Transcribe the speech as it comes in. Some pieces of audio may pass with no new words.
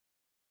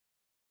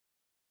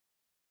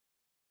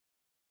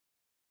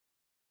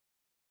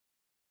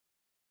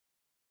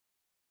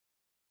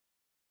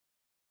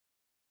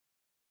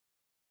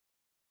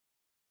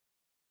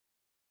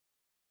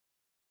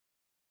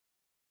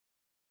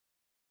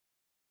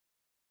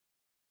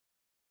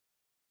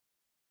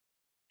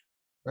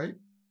Right,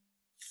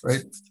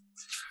 right.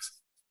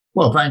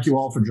 Well, thank you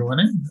all for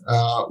joining.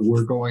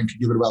 We're going to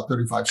give it about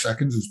 35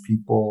 seconds as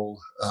people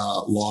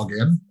log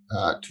in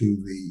to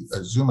the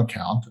Zoom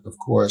account. Of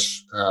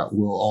course,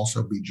 we'll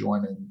also be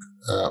joining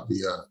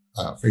via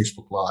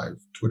Facebook Live,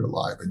 Twitter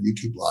Live, and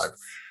YouTube Live.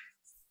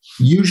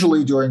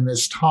 Usually during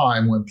this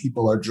time when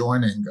people are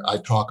joining, I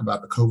talk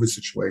about the COVID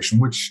situation,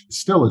 which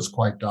still is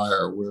quite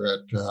dire. We're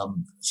at,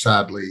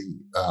 sadly,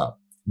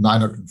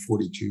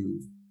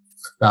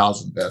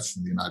 942,000 deaths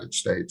in the United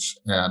States.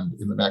 And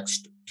in the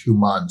next 2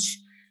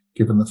 months,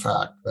 given the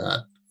fact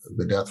that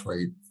the death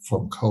rate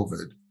from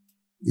COVID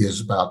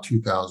is about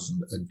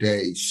 2,000 a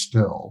day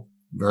still,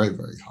 very,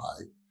 very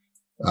high,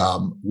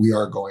 we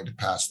are going to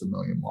pass the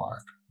million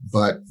mark.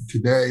 But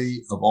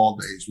today, of all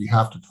days, we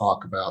have to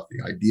talk about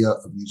the idea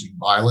of using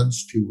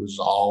violence to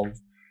resolve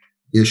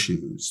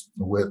issues.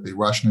 With the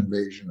Russian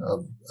invasion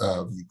of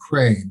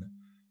Ukraine,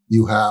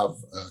 you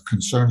have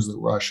concerns that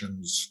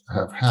Russians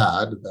have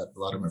had, that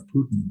Vladimir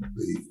Putin,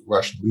 the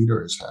Russian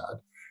leader, has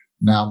had,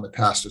 now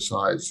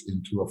metastasize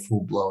into a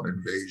full-blown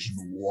invasion,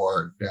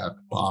 war, death,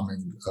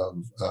 bombing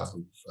of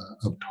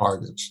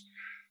targets.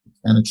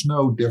 And it's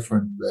no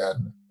different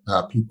than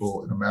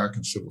people in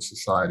American civil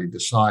society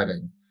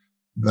deciding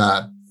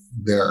that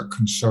their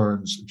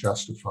concerns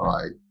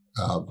justify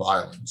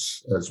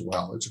violence as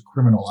well. It's a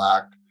criminal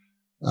act.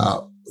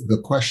 The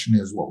question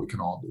is what we can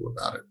all do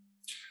about it.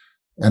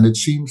 And it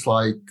seems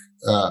like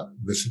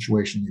the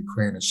situation in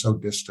Ukraine is so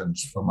distant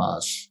from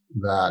us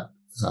that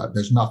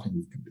there's nothing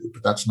we can do,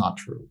 but that's not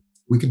true.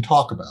 We can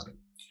talk about it.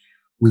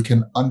 We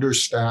can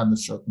understand the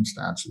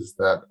circumstances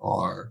that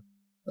are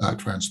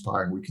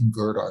transpiring. We can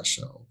gird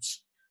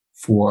ourselves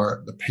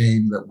for the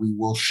pain that we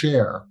will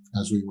share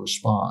as we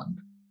respond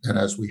and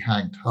as we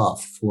hang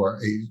tough for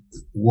a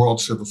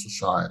world civil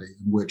society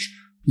in which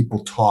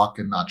people talk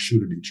and not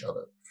shoot at each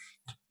other.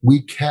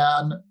 We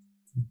can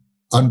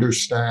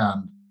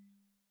understand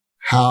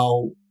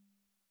how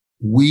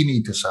we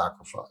need to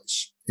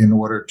sacrifice in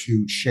order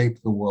to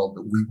shape the world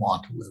that we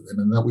want to live in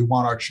and that we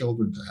want our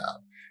children to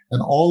have.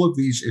 And all of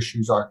these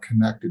issues are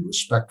connected: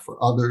 respect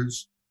for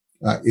others,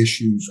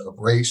 issues of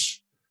race,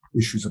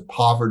 issues of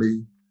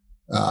poverty,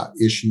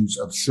 issues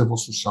of civil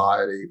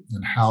society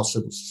and how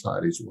civil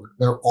societies work.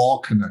 They're all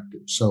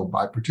connected. So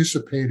by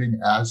participating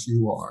as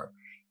you are,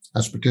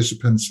 as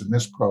participants in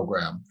this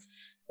program,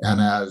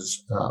 and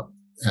as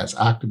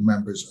active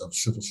members of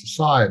civil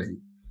society,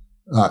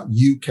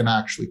 you can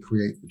actually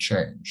create the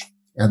change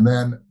and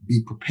then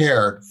be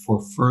prepared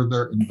for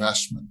further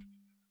investment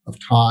of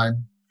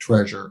time,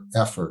 treasure,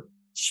 effort,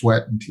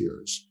 sweat, and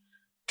tears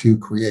to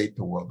create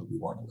the world that we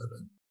want to live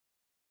in.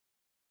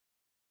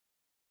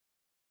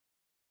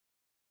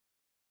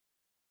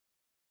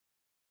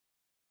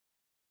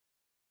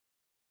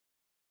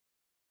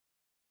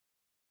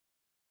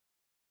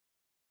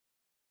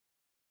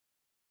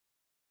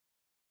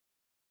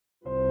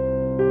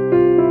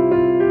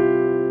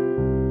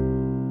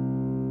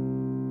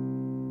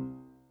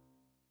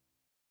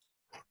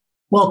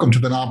 Welcome to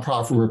the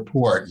Nonprofit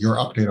Report, your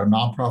update on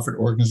nonprofit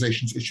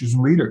organizations, issues,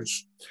 and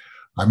leaders.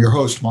 I'm your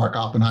host, Mark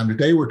Oppenheim.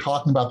 Today, we're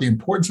talking about the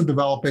importance of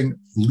developing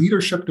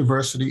leadership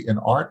diversity in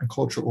art and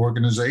cultural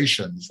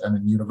organizations and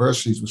in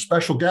universities with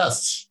special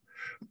guests.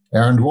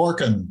 Aaron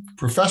Dworkin,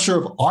 professor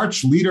of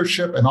arts,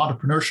 leadership, and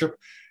entrepreneurship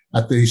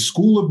at the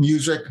School of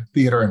Music,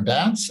 Theater, and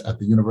Dance at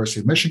the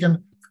University of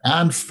Michigan,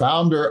 and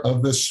founder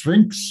of the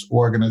Sphinx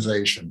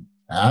organization.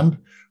 And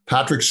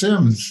Patrick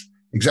Sims,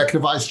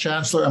 Executive Vice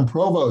Chancellor and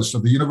Provost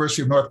of the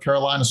University of North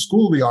Carolina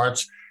School of the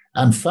Arts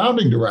and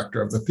founding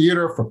director of the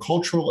Theater for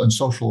Cultural and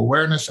Social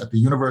Awareness at the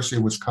University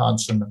of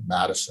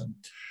Wisconsin-Madison.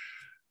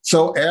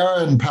 So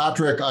Aaron,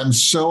 Patrick, I'm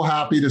so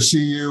happy to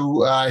see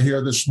you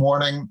here this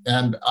morning,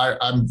 and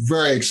I'm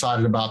very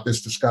excited about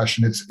this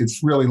discussion. It's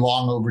really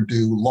long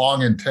overdue,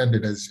 long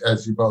intended,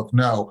 as you both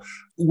know.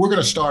 We're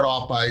going to start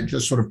off by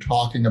just sort of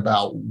talking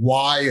about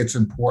why it's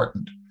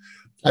important,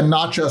 and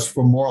not just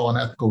for moral and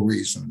ethical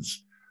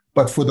reasons,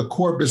 but for the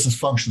core business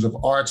functions of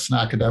arts and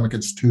academic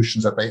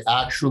institutions, that they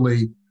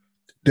actually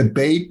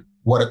debate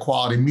what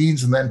equality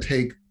means and then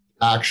take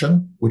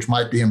action, which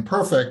might be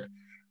imperfect,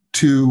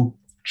 to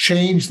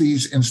change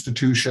these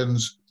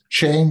institutions,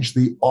 change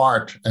the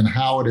art and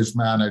how it is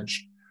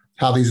managed,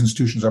 how these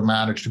institutions are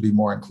managed to be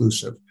more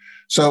inclusive.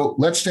 So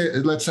let's set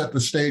the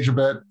stage a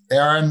bit.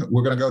 Aaron,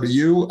 we're going to go to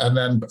you. And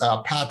then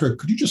Patrick,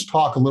 could you just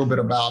talk a little bit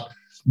about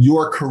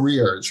your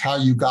careers, how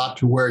you got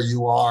to where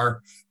you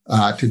are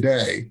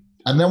today?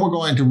 And then we're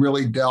going to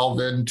really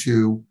delve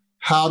into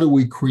how do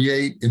we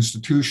create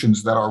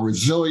institutions that are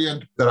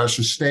resilient, that are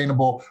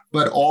sustainable,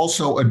 but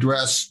also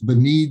address the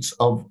needs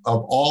of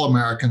all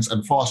Americans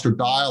and foster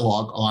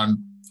dialogue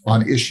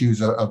on issues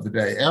of the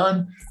day.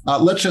 Aaron,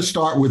 let's just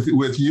start with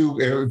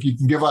you. If you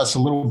can give us a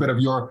little bit of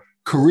your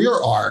career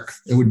arc,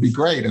 it would be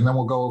great. And then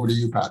we'll go over to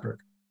you, Patrick.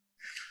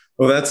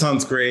 Well, that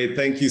sounds great.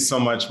 Thank you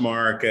so much,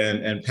 Mark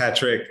and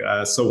Patrick.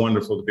 So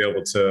wonderful to be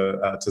able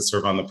to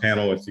serve on the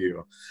panel with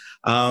you.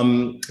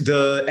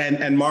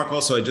 And Mark,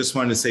 also, I just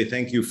wanted to say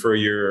thank you for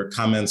your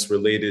comments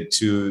related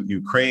to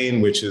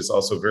Ukraine, which is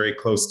also very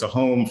close to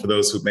home. For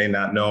those who may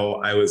not know,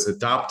 I was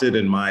adopted,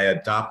 and my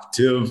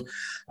adoptive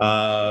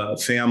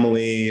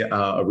family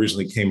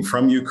originally came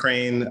from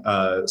Ukraine.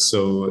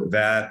 So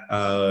that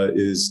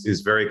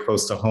is very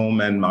close to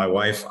home. And my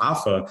wife,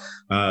 Afa,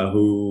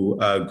 who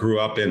grew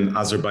up in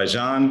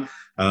Azerbaijan,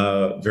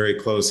 very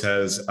close,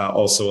 has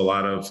also a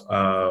lot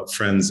of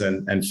friends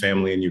and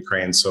family in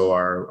Ukraine. So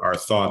our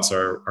thoughts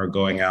are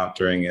going out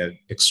during an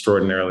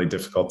extraordinarily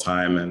difficult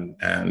time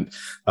and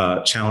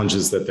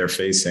challenges that they're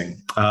facing.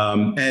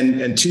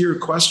 And to your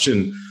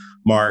question,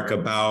 Mark,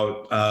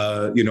 about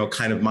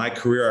kind of my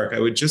career arc, I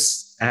would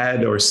just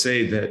add or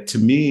say that to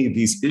me,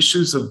 these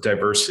issues of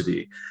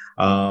diversity,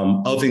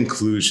 of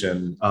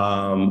inclusion,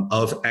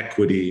 of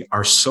equity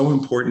are so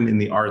important in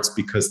the arts,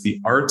 because the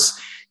arts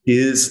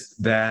is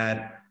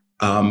that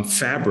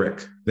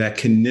fabric that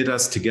can knit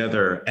us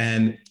together.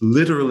 And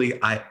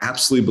literally, I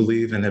absolutely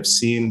believe and have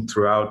seen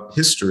throughout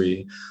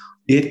history,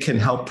 it can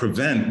help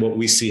prevent what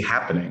we see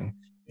happening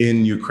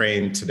in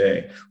Ukraine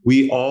today.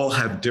 We all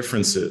have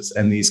differences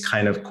and these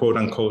kind of quote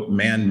unquote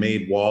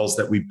man-made walls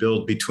that we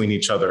build between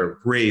each other, of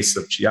race,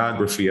 of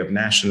geography, of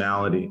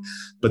nationality.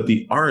 But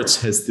the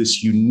arts has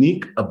this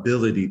unique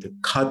ability to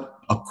cut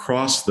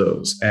across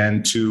those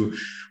and to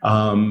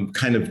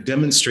kind of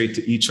demonstrate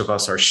to each of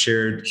us our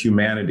shared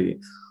humanity.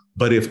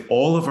 But if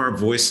all of our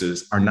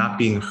voices are not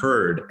being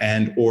heard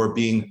and or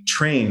being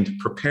trained,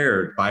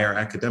 prepared by our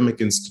academic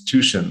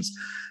institutions,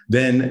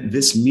 then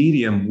this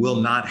medium will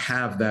not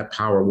have that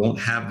power, won't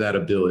have that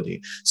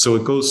ability. So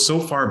it goes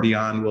so far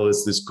beyond, well,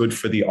 is this good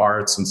for the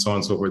arts and so on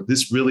and so forth.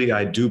 This really,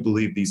 I do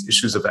believe these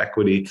issues of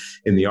equity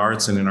in the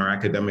arts and in our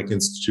academic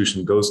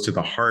institution goes to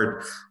the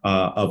heart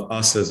of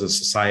us as a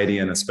society,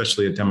 and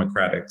especially a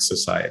democratic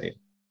society.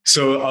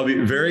 So I'll be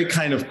very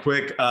kind of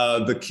quick.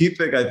 The key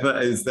thing I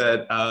thought is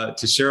that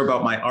to share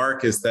about my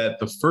arc is that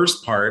the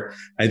first part,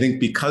 I think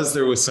because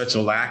there was such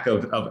a lack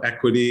of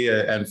equity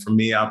and for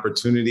me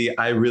opportunity,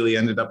 I really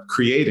ended up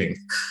creating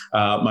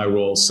my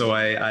role. So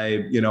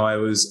I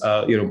was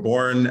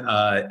born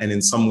and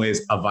in some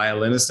ways a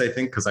violinist, I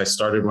think, because I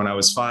started when I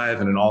was 5,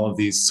 and in all of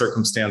these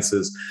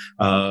circumstances,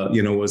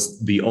 was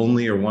the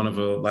only or one of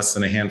less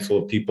than a handful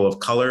of people of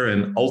color.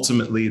 And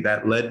ultimately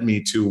that led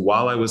me to,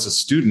 while I was a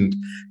student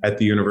at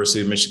the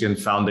University of Michigan,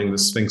 founding the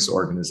Sphinx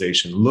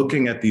organization,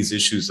 looking at these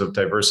issues of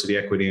diversity,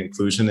 equity,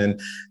 inclusion, and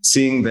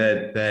seeing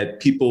that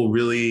people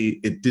really,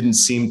 it didn't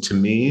seem to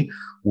me,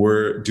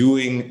 were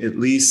doing at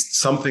least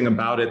something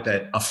about it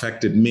that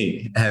affected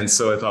me. And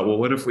so I thought, well,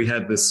 what if we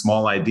had this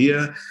small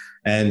idea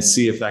and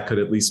see if that could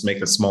at least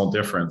make a small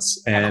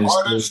difference? And an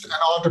artist and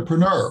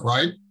entrepreneur,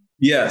 right?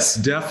 Yes,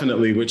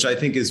 definitely, which I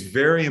think is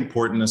very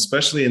important,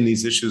 especially in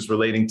these issues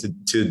relating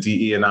to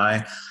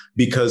DE&I,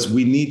 because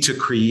we need to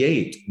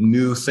create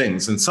new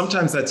things. And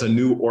sometimes that's a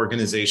new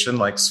organization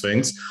like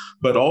Sphinx,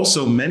 but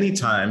also many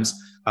times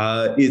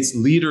it's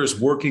leaders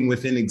working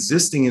within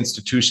existing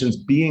institutions,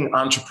 being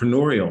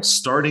entrepreneurial,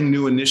 starting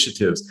new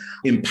initiatives,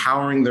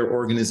 empowering their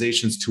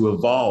organizations to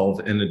evolve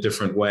in a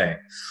different way.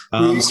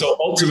 So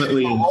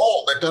ultimately, a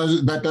role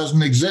that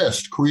doesn't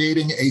exist,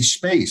 creating a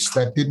space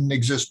that didn't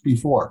exist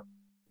before.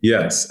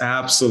 Yes,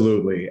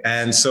 absolutely.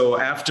 And so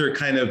after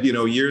kind of,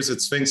 years at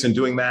Sphinx and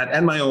doing that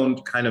and my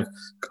own kind of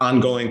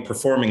ongoing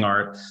performing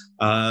art,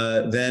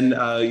 then,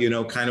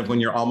 kind of when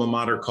your alma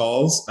mater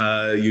calls,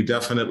 you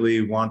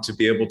definitely want to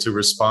be able to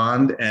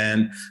respond.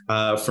 And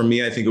for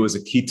me, I think it was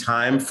a key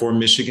time for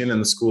Michigan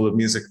and the School of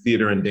Music,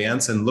 Theater, and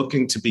Dance, and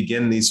looking to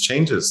begin these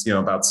changes,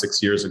 about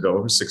 6 years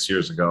ago.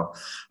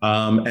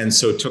 And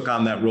so took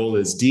on that role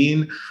as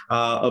dean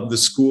of the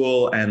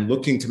school and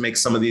looking to make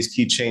some of these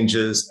key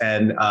changes.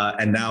 And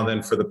now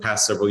then for the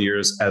past several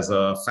years as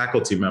a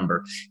faculty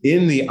member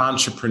in the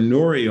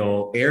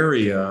entrepreneurial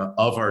area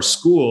of our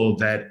school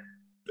that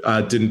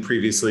didn't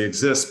previously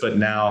exist, but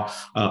now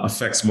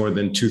affects more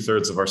than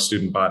 2/3 of our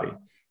student body.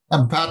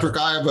 And Patrick,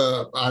 I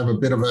have a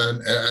bit of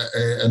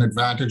an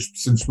advantage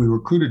since we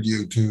recruited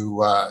you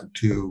to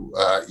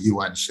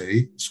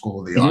UNC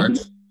School of the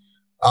Arts.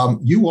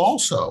 You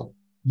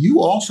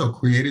also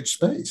created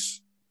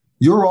space.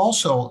 You're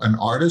also an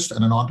artist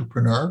and an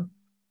entrepreneur,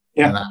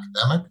 an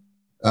academic.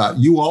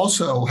 You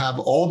also have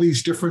all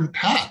these different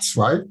hats,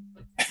 right?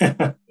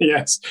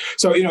 Yes.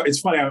 So, it's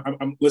funny.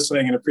 I'm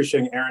listening and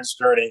appreciating Aaron's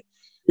journey.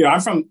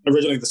 I'm from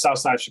originally the South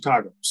Side of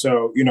Chicago.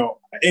 So,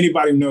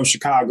 anybody who knows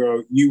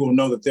Chicago, you will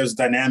know that there's a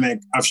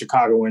dynamic of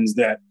Chicagoans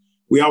that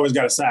we always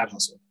got a side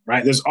hustle,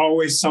 right? There's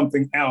always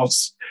something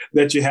else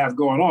that you have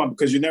going on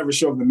because you're never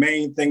sure the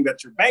main thing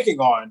that you're banking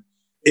on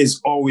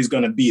is always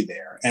going to be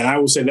there. And I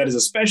will say that is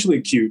especially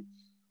acute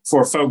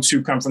for folks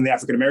who come from the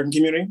African-American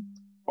community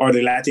or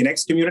the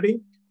Latinx community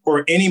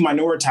or any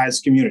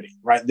minoritized community,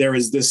 right? There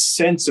is this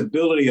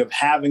sensibility of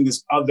having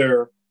this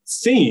other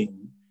thing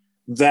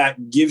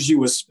that gives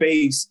you a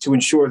space to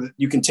ensure that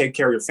you can take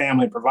care of your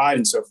family and provide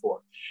and so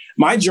forth.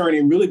 My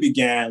journey really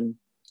began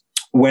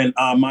when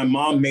my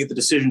mom made the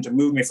decision to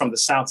move me from the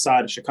South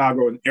Side of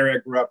Chicago, an area I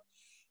grew up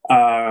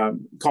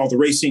called the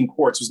Racine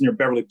Courts. It was near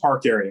Beverly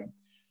Park area,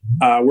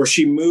 where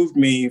she moved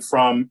me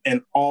from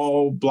an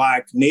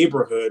all-Black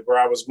neighborhood where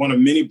I was one of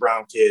many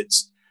brown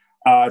kids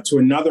to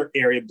another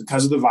area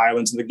because of the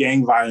violence and the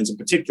gang violence in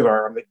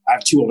particular. I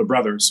have 2 older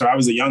brothers, so I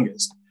was the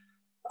youngest.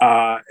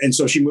 And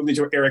so she moved me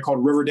to an area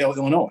called Riverdale,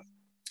 Illinois.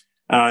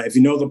 If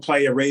you know the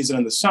play A Raisin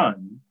in the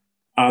Sun,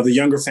 the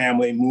younger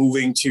family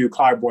moving to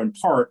Clybourne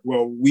Park,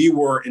 well, we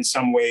were in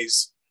some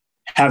ways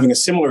having a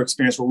similar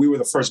experience where we were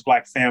the first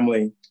Black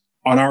family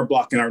on our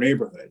block in our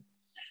neighborhood.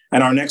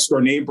 And our next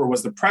door neighbor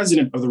was the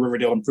president of the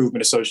Riverdale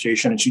Improvement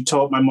Association. And she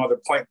told my mother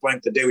point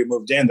blank the day we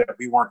moved in that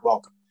we weren't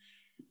welcome.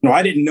 No,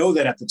 I didn't know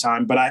that at the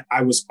time, but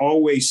I was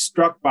always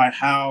struck by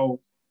how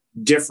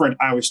different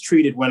I was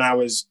treated when I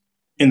was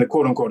in the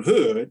quote unquote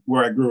hood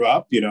where I grew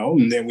up,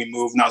 and then we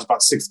moved and I was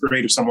about 6th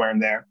grade or somewhere in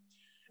there.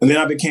 And then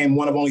I became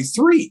one of only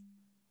 3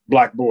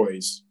 Black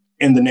boys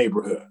in the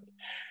neighborhood.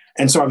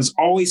 And so I was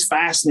always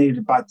fascinated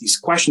about these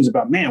questions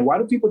about, man, why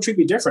do people treat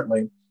me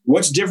differently?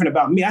 What's different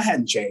about me? I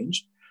hadn't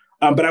changed,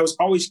 but I was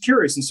always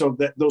curious. And so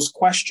those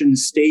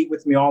questions stayed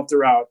with me all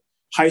throughout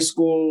high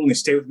school, and they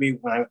stayed with me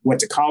when I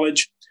went to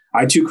college.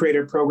 I too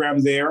created a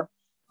program there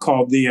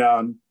called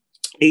the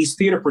ACE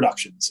Theater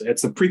Productions.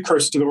 It's the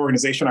precursor to the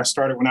organization I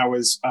started when I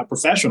was a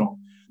professional,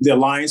 the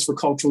Alliance for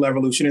Cultural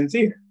Evolution in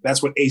Theater.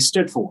 That's what ACE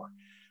stood for.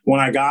 When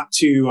I got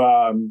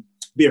to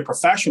be a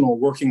professional,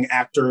 working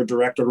actor,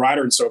 director,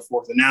 writer, and so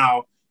forth, and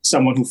now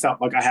someone who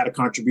felt like I had a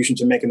contribution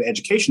to make in the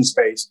education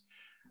space,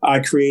 I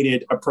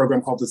created a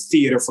program called the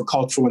Theater for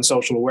Cultural and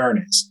Social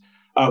Awareness,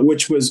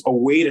 which was a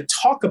way to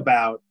talk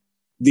about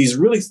these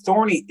really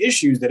thorny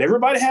issues that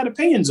everybody had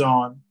opinions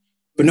on,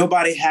 but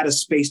nobody had a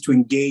space to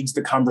engage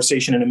the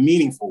conversation in a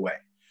meaningful way.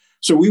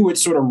 So we would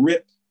sort of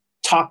rip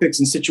topics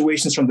and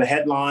situations from the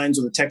headlines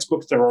or the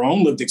textbooks of our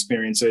own lived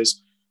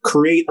experiences,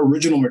 create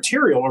original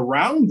material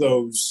around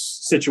those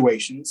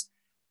situations,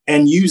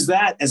 and use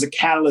that as a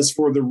catalyst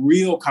for the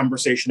real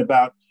conversation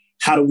about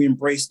how do we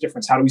embrace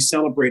difference? How do we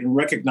celebrate and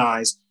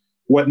recognize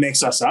what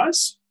makes us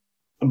us,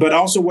 but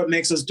also what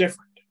makes us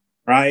different,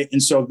 right?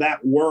 And so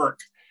that work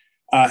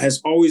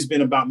has always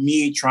been about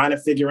me trying to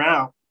figure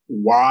out,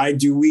 why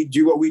do we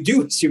do what we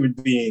do as human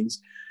beings?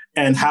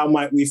 And how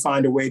might we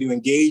find a way to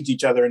engage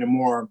each other in a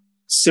more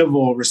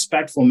civil,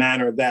 respectful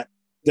manner that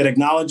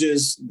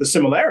acknowledges the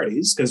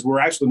similarities, because we're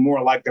actually more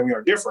alike than we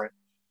are different,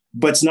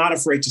 but it's not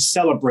afraid to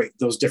celebrate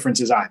those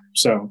differences either.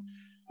 So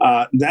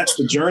that's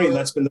the journey.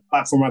 That's been the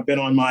platform I've been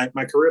on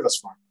my career thus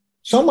far.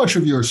 So much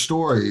of your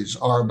stories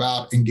are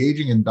about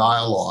engaging in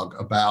dialogue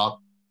about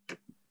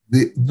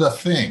the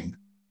thing,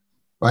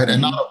 right?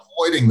 And not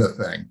avoiding the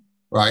thing,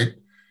 right?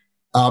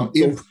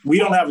 We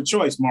don't have a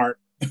choice, Mark.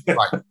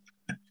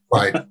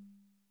 Right.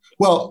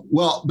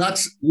 Well,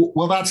 that's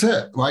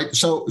it, right?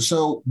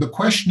 So the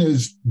question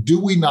is, do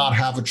we not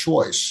have a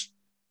choice,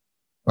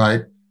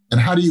 right?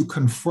 And how do you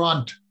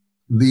confront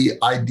the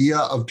idea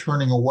of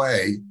turning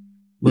away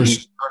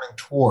versus turning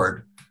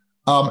toward?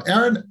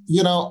 Aaron,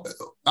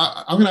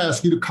 I'm going to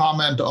ask you to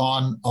comment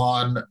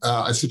on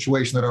a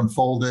situation that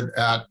unfolded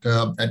at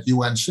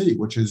UNC,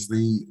 which is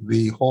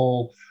the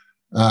whole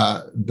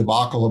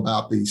debacle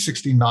about the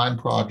 69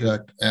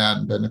 project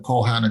and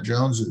Nicole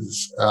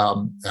Hannah-Jones's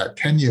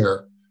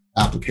tenure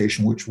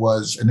application, which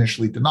was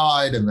initially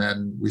denied and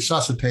then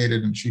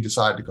resuscitated, and she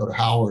decided to go to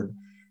Howard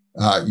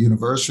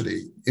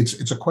University.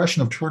 It's a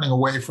question of turning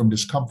away from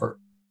discomfort,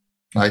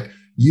 right?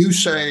 You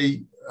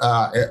say,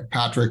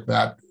 Patrick,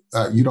 that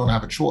you don't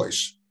have a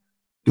choice.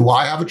 Do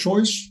I have a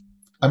choice?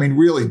 I mean,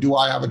 really, do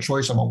I have a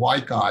choice? I'm a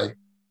white guy,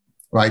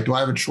 right? Do I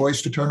have a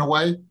choice to turn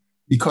away?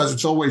 Because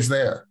it's always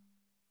there.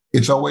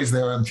 It's always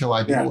there until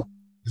I do it,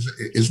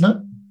 isn't it?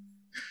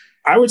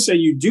 I would say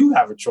you do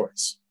have a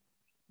choice.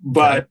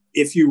 But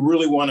if you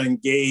really want to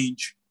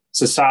engage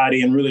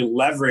society and really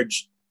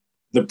leverage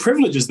the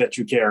privileges that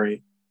you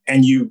carry,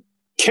 and you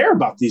care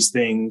about these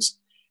things,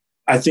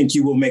 I think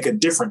you will make a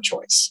different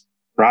choice,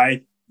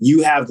 right?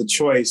 You have the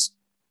choice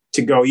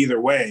to go either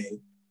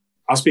way.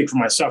 I'll speak for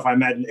myself. I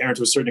imagine, Aaron,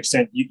 to a certain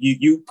extent,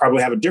 you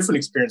probably have a different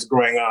experience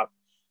growing up,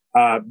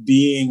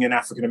 being an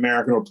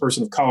African-American or a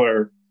person of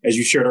color, as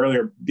you shared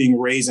earlier, being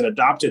raised and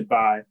adopted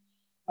by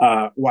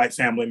white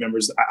family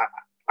members.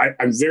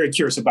 I'm very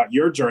curious about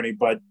your journey,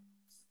 but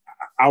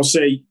I'll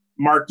say,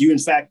 Mark, you in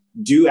fact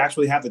do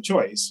actually have the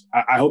choice.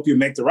 I hope you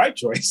make the right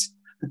choice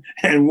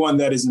and one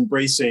that is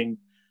embracing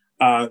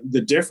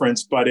the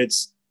difference, but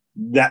it's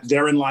that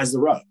therein lies the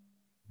rub.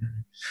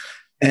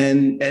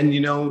 And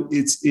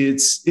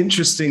it's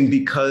interesting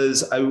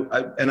because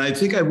I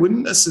think I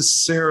wouldn't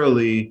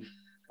necessarily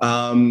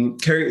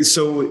carry.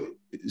 So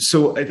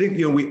I think,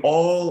 we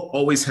all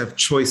always have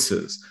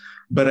choices,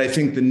 but I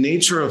think the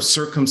nature of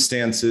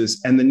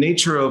circumstances and the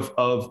nature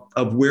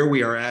of where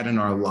we are at in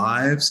our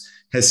lives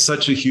has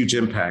such a huge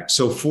impact.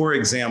 So, for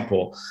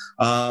example,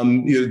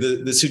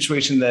 the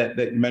situation that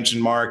you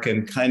mentioned, Mark,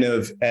 and kind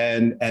of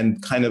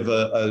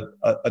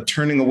a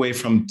turning away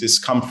from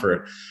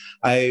discomfort.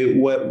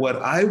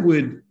 What I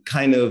would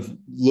kind of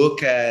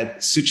look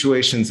at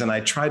situations, and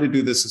I try to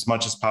do this as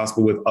much as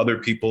possible with other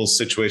people's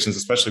situations,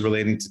 especially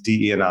relating to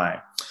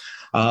DE&I.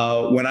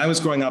 When I was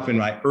growing up in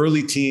my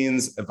early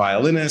teens, a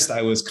violinist,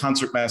 I was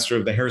concertmaster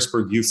of the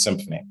Harrisburg Youth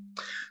Symphony.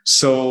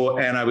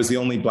 And I was the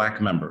only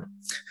Black member.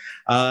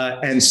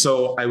 And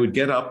so I would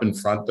get up in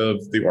front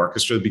of the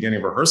orchestra at the beginning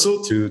of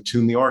rehearsal to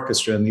tune the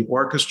orchestra, and the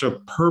orchestra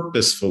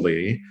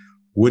purposefully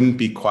wouldn't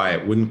be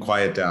quiet, wouldn't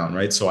quiet down,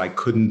 right? So I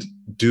couldn't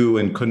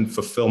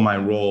fulfill my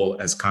role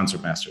as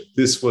concertmaster.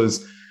 This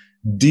was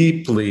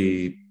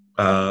deeply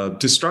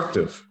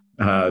destructive,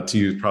 to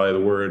use probably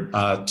the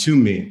word, to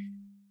me.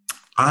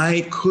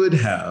 I could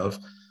have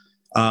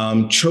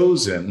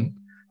chosen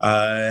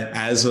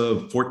as a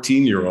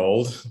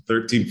 14-year-old,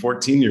 13,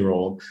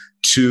 14-year-old,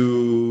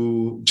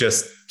 to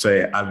just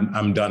say,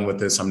 I'm done with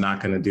this, I'm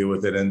not going to deal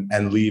with it,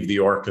 and leave the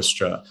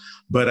orchestra.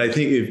 But I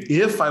think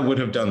if I would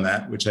have done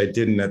that, which I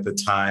didn't at the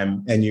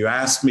time, and you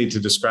asked me to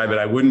describe it,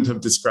 I wouldn't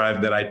have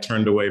described that I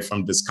turned away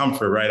from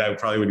discomfort, right? I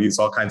probably would use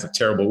all kinds of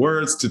terrible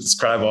words to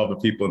describe all the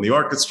people in the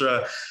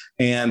orchestra,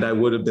 and I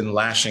would have been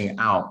lashing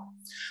out.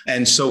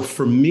 And so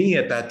for me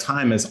at that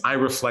time, as I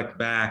reflect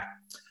back,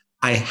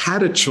 I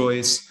had a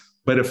choice.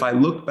 But if I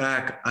look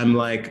back, I'm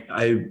like,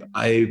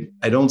 I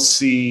don't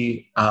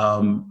see,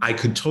 I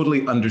could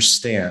totally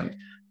understand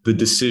the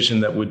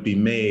decision that would be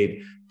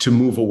made to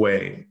move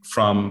away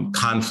from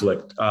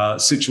conflict,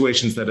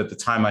 situations that at the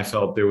time I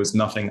felt there was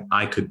nothing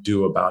I could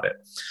do about it.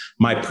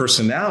 My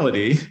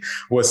personality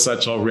was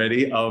such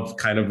already of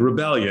kind of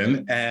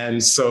rebellion.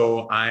 And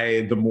so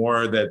the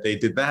more that they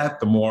did that,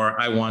 the more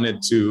I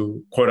wanted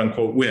to quote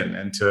unquote win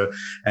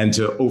and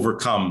to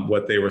overcome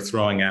what they were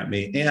throwing at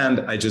me. And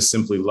I just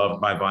simply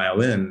loved my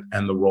violin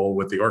and the role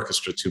with the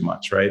orchestra too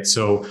much, right?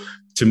 So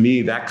to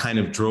me, that kind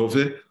of drove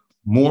it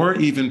more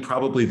even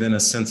probably than a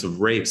sense of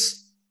race.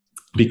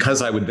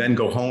 Because I would then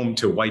go home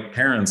to white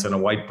parents and a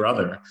white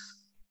brother,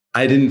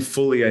 I didn't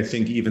fully, I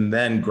think, even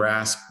then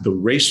grasp the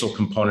racial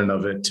component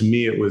of it. To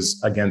me, it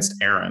was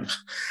against Aaron.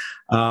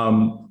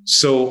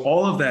 So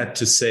all of that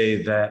to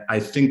say that I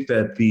think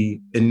that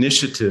the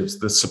initiatives,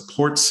 the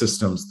support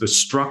systems, the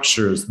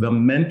structures, the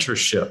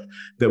mentorship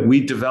that we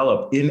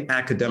develop in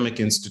academic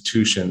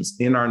institutions,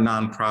 in our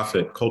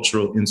nonprofit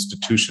cultural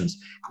institutions,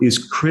 is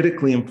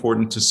critically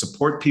important to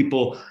support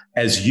people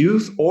as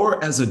youth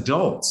or as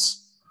adults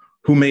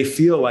who may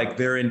feel like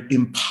they're in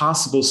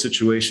impossible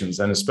situations.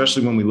 And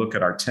especially when we look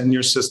at our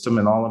tenure system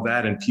and all of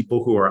that, and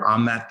people who are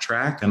on that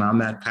track and on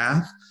that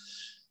path,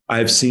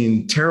 I've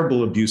seen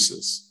terrible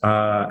abuses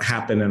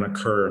happen and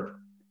occur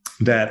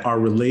that are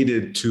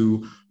related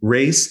to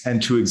race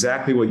and to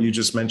exactly what you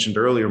just mentioned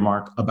earlier,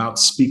 Mark, about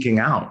speaking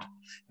out,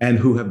 and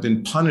who have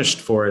been punished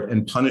for it,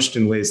 and punished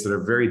in ways that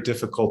are very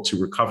difficult to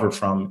recover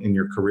from in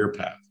your career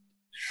path.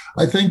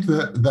 I think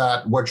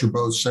that what you're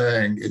both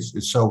saying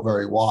is so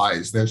very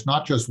wise. There's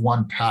not just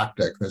one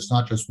tactic. There's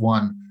not just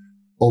one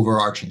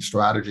overarching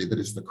strategy that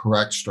is the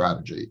correct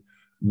strategy.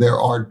 There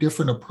are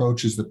different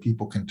approaches that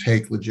people can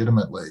take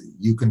legitimately.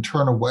 You can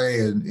turn away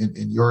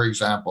in your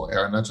example,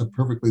 Aaron, that's a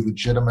perfectly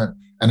legitimate,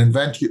 and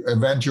invent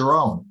your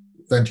own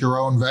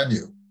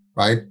venue,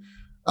 right?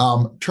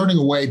 Turning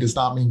away does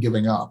not mean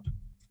giving up.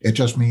 It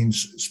just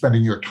means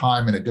spending your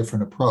time in a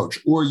different approach,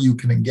 or you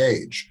can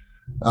engage.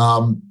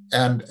 I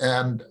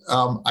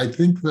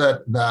think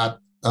that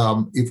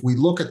if we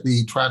look at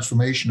the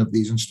transformation of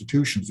these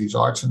institutions, these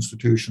arts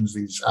institutions,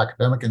 these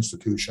academic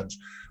institutions,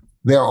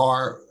 there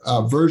are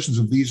versions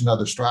of these and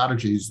other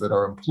strategies that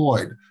are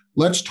employed.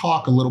 Let's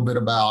talk a little bit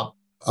about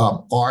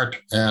art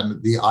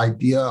and the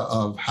idea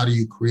of how do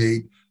you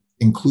create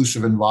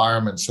inclusive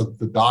environments so that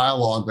the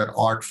dialogue that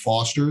art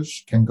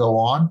fosters can go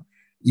on,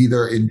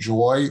 either in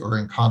joy or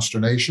in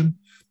consternation.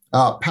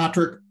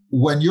 Patrick,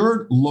 when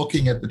you're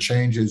looking at the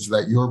changes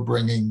that you're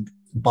bringing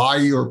by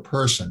your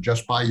person,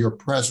 just by your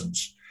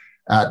presence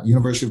at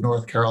University of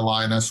North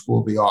Carolina School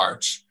of the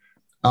Arts,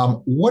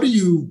 what do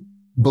you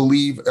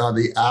believe are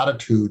the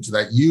attitudes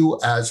that you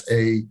as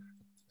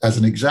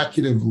an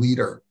executive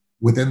leader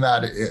within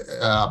that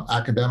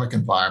academic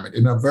environment,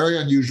 in a very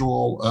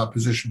unusual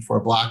position for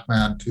a Black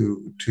man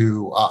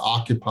to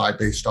occupy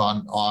based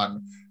on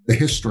the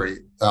history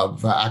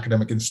of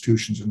academic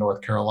institutions in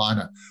North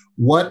Carolina,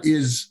 what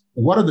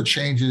are the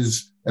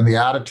changes and the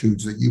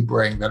attitudes that you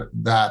bring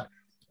that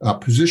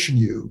position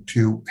you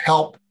to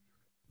help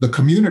the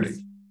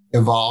community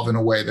evolve in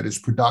a way that is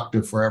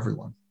productive for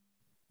everyone?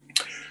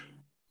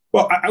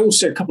 Well, I will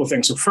say a couple of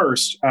things. So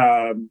first,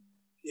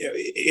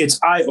 it's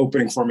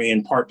eye-opening for me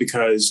in part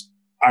because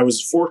I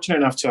was fortunate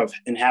enough to have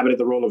inhabited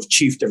the role of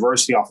Chief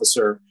Diversity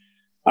Officer.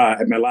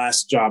 At my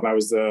last job, I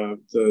was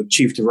the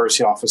Chief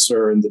Diversity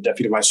Officer and the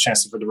Deputy Vice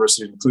Chancellor for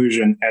Diversity and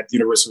Inclusion at the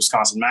University of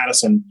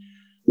Wisconsin-Madison,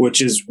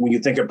 which is, when you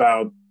think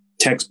about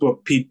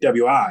textbook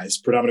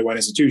PWIs, predominantly white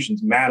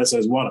institutions, Madison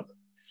is one of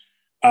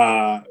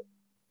them.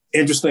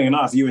 Interestingly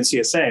enough,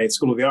 UNCSA,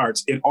 School of the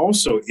Arts, it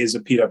also is a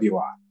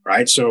PWI,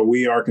 right? So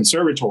we are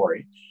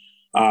conservatory,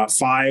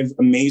 5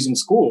 amazing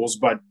schools,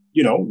 but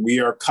we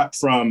are cut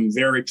from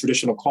very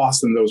traditional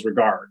cloths in those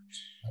regards.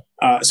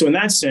 So in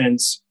that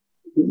sense,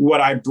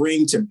 what I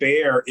bring to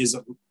bear is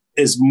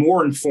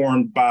more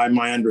informed by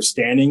my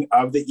understanding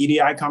of the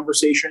EDI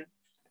conversation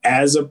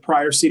as a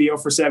prior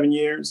CDO for 7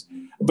 years,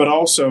 but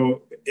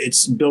also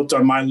it's built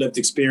on my lived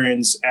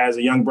experience as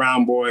a young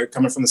brown boy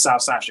coming from the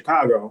South Side of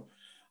Chicago,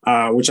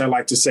 which I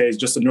like to say is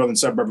just a northern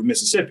suburb of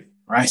Mississippi,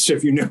 right? So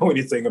if you know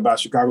anything about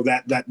Chicago,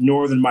 that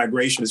northern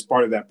migration is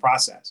part of that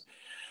process.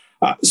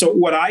 So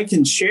what I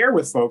can share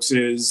with folks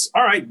is,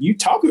 all right, you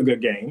talk a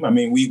good game. I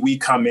mean, we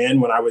come in,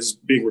 when I was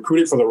being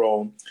recruited for the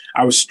role,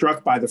 I was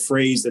struck by the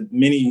phrase that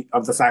many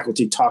of the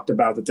faculty talked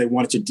about, that they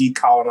wanted to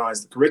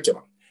decolonize the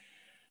curriculum.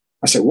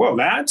 I said, well,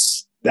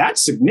 that's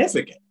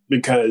significant,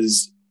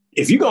 because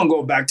if you're going to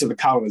go back to the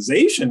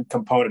colonization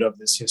component of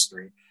this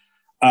history,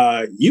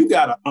 you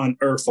got to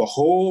unearth a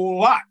whole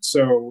lot.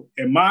 So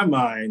in my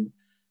mind,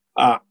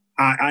 I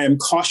am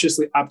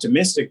cautiously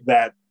optimistic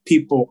that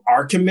people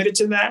are committed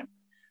to that,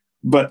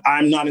 but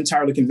I'm not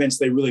entirely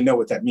convinced they really know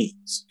what that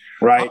means,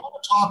 right? I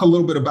want to talk a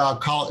little bit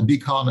about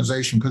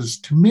decolonization, because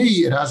to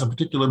me, it has a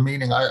particular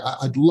meaning.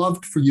 I'd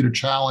love for you to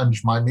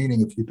challenge my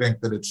meaning if you think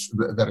that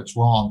it's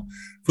wrong.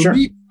 For Sure.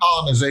 me,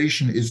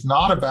 decolonization is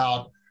not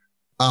about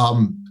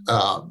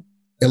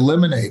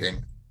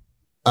eliminating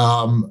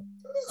the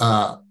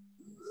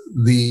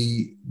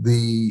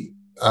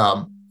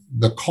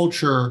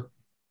culture,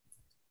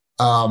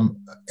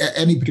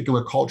 any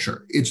particular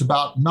culture. It's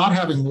about not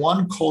having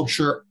one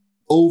culture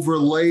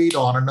overlaid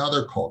on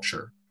another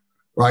culture,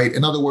 right?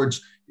 In other words,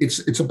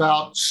 it's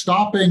about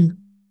stopping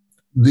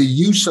the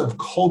use of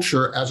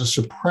culture as a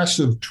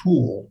suppressive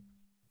tool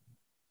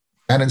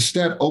and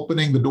instead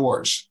opening the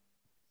doors,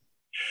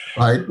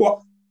 right?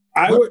 Well,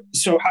 I would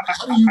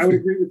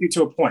agree with you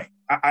to a point.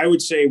 I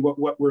would say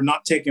what we're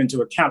not taking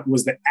into account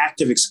was the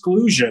active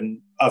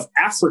exclusion of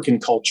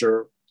African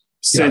culture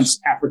since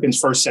Africans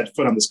first set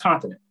foot on this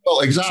continent.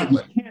 Well,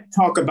 exactly. So you can't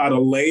talk about a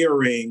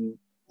layering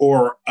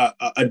or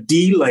a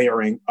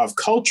delayering of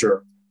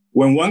culture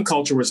when one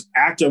culture was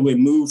actively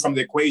moved from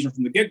the equation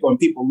from the get-go, and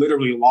people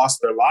literally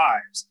lost their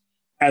lives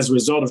as a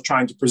result of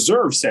trying to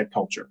preserve said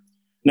culture.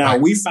 Now,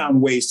 we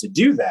found ways to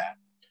do that,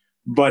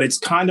 but it's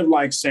kind of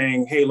like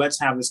saying, hey, let's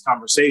have this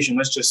conversation.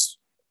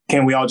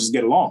 Can we all just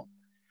get along?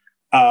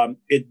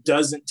 It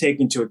doesn't take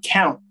into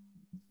account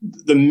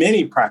the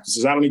many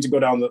practices. I don't need to go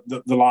down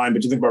the line,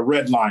 but you think about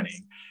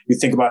redlining. You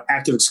think about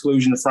active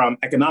exclusion from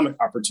economic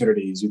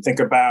opportunities. You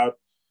think about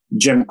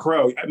Jim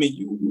Crow. I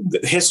mean, the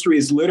history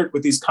is littered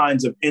with these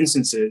kinds of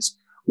instances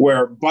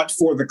where, but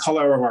for the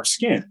color of our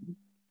skin,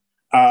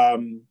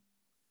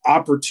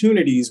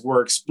 opportunities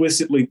were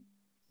explicitly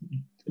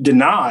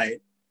denied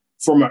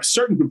from a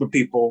certain group of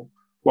people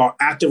while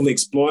actively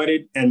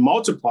exploited and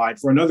multiplied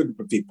for another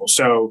group of people.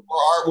 So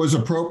art was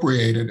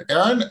appropriated.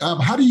 Aaron,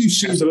 how do you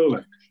see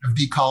absolutely of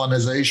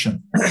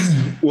decolonization?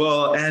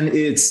 Well, and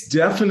it's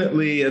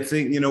definitely a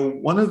thing,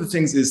 one of the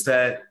things is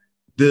that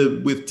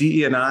with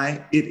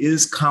DE&I, it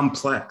is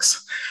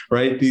complex,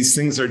 right? These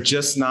things are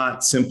just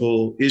not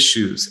simple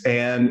issues.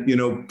 And,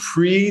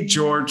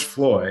 pre-George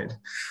Floyd,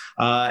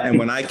 and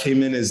when I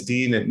came in as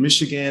dean at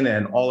Michigan,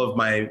 and all of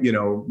my,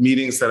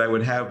 meetings that I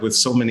would have with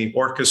so many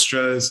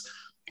orchestras,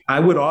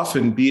 I would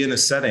often be in a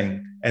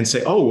setting and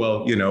say, oh,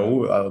 well,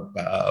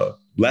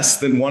 less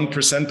than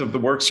 1% of the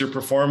works you're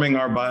performing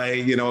are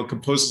by,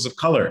 composers of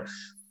color.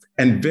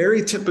 And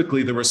very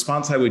typically the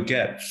response I would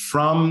get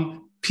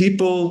from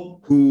people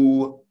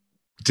who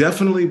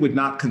definitely would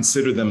not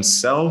consider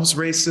themselves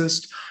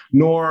racist,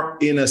 nor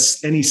in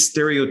any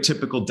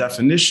stereotypical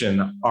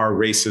definition are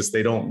racist.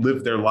 They don't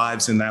live their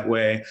lives in that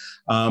way,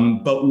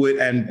 but would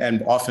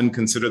and often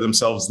consider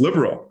themselves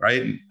liberal,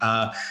 right?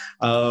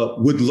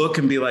 Would look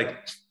and be like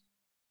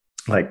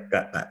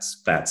that's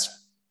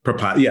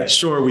yeah,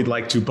 sure, we'd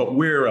like to, but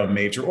we're a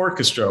major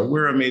orchestra.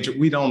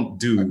 We don't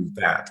do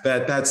that.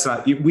 That's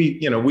not,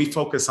 we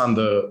focus on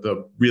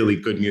the really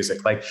good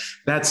music. Like,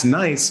 that's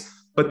nice,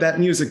 but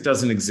that music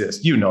doesn't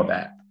exist. You know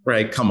that,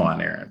 right? Come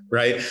on, Aaron,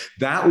 right?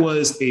 That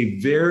was a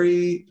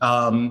very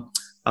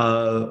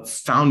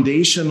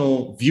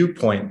foundational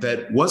viewpoint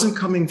that wasn't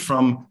coming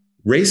from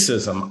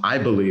racism, I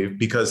believe,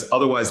 because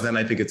otherwise then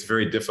I think it's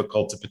very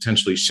difficult to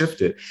potentially shift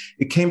it.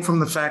 It came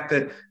from the fact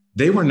that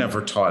they were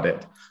never taught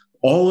it.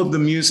 All of the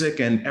music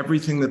and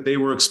everything that they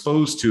were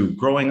exposed to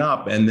growing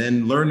up and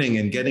then learning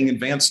and getting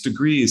advanced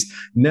degrees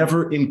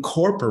never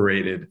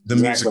incorporated the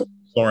music of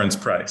Lawrence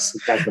Price.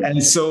 Exactly.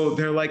 And so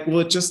they're like,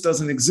 well, it just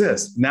doesn't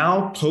exist.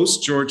 Now,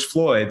 post George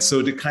Floyd,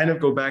 so to kind of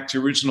go back to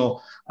your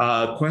original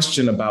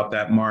question about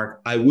that,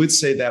 Mark, I would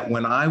say that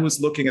when I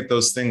was looking at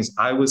those things,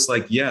 I was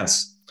like,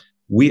 yes,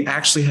 we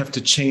actually have to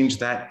change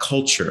that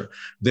culture.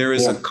 There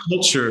is a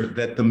culture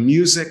that the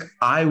music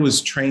I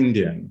was trained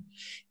in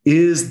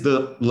is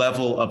the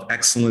level of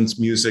excellence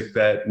music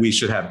that we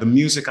should have, the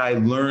music I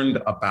learned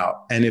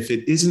about. And if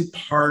it isn't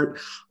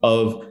part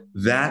of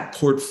that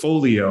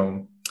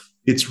portfolio,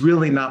 it's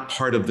really not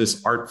part of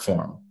this art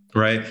form,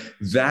 right?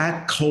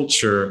 That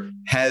culture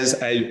has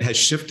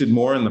shifted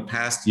more in the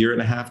past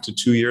 1.5 to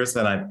 2 years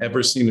than I've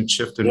ever seen it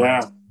shift in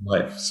my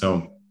life.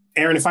 So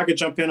Aaron, if I could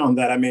jump in on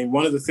that, I mean,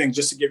 one of the things,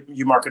 just to give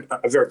you, Mark,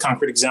 a very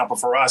concrete example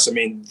for us, I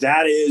mean,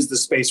 that is the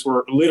space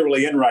we're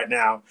literally in right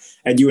now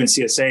at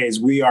UNCSA, is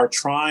we are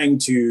trying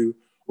to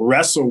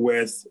wrestle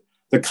with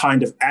the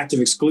kind of active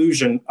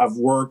exclusion of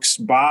works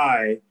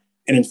by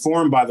and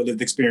informed by the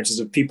lived experiences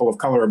of people of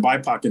color or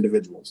BIPOC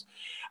individuals.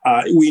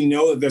 We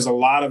know that there's a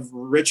lot of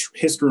rich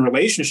history and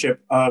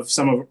relationship of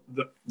some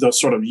of the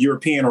sort of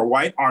European or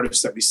white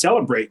artists that we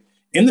celebrate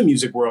in the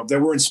music world that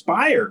were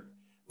inspired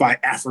by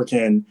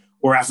African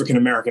or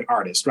African-American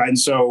artists, right? And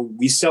so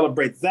we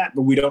celebrate that,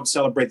 but we don't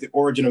celebrate the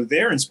origin of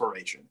their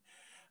inspiration.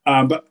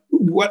 But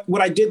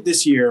what I did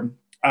this year,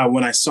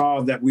 when I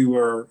saw that we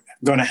were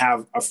going to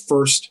have a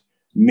first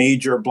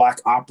major Black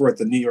opera at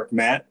the New York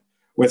Met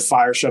with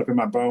Fire Shut Up in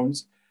My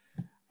Bones,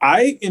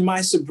 I, in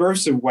my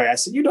subversive way, I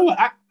said, you know what,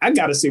 I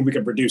got to see if we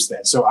can produce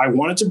that. So I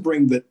wanted to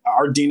bring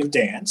our Dean of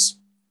Dance,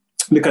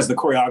 because the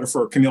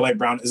choreographer, Camille A.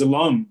 Brown, is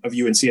alum of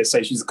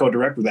UNCSA. She's the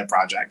co-director of that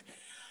project.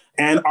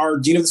 And our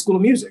Dean of the School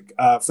of Music,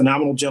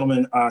 phenomenal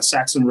gentleman,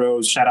 Saxon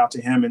Rose, shout out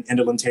to him, and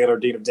Endelyn Taylor,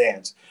 Dean of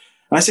Dance.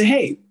 And I said,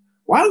 hey,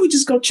 why don't we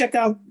just go check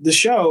out the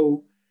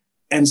show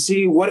and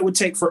see what it would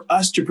take for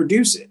us to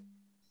produce it,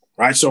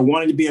 right? So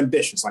wanting to be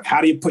ambitious, like how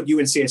do you put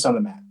UNCS on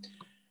the map?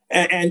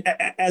 And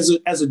as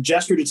a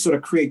gesture to sort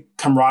of create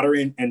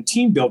camaraderie and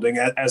team building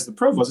as the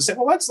provost, I said,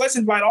 well, let's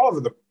invite all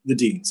of the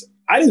deans.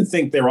 I didn't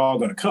think they were all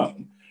going to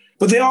come,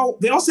 but they all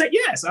said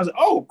yes. I was like,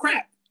 oh,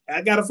 crap.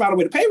 I got to find a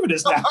way to pay for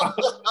this now.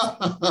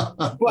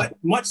 But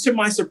much to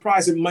my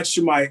surprise and much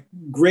to my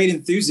great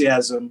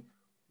enthusiasm,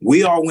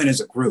 we all went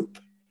as a group.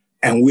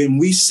 And when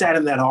we sat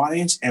in that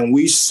audience and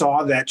we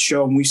saw that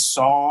show and we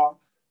saw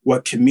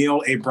what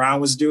Camille A.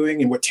 Brown was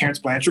doing and what Terrence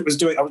Blanchard was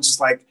doing, I was just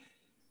like,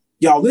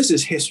 y'all, this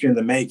is history in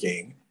the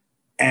making.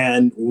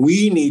 And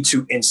we need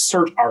to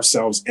insert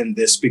ourselves in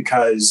this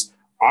because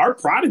our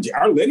prodigy,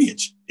 our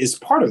lineage is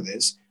part of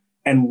this.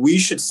 And we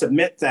should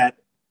submit that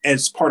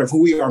as part of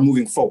who we are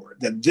moving forward,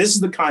 that this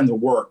is the kind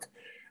of work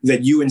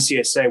that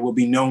UNCSA will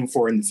be known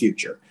for in the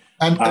future.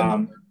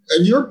 And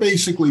you're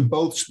basically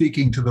both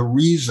speaking to the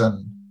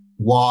reason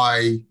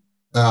why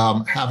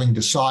having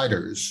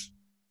deciders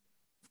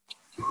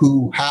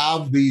who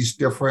have these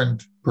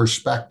different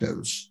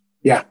perspectives,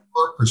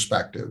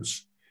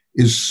 perspectives,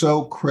 is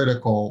so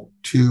critical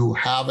to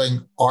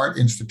having art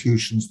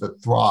institutions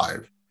that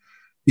thrive.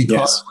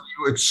 Because when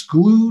you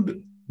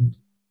exclude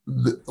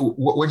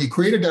when you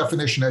create a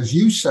definition, as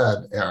you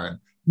said, Aaron,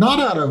 not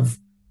out of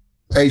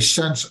a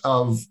sense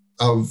of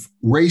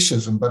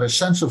racism, but a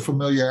sense of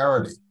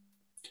familiarity,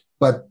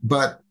 but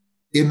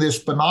in this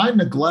benign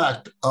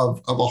neglect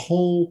of a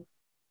whole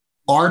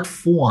art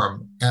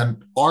form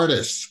and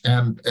artists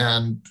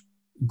and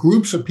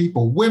groups of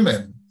people,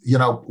 women,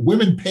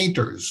 women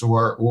painters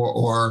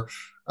or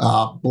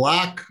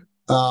Black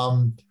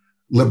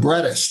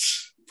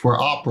librettists for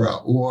opera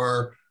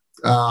or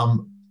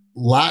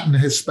Latin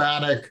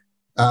Hispanic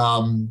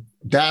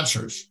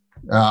dancers.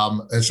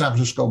 San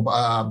Francisco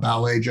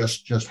Ballet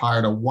just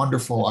hired a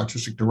wonderful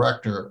artistic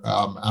director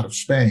out of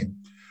Spain.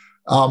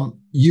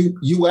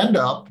 You end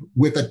up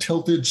with a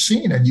tilted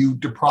scene and you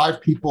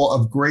deprive people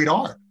of great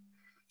art.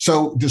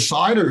 So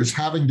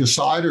having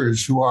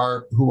deciders who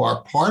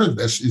are part of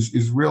this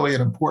is really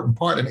an important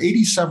part. And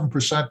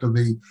 87% of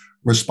the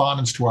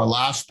respondents to our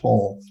last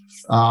poll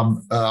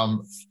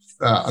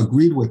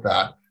agreed with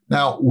that.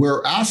 Now,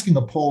 we're asking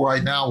a poll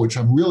right now, which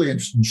I'm really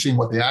interested in seeing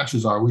what the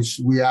answers are.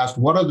 We asked,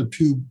 what are the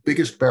two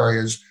biggest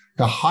barriers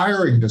to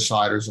hiring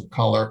deciders of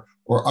color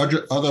or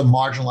other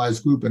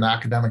marginalized group in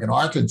academic and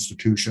art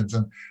institutions?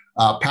 And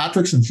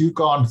Patrick, since you've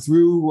gone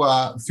through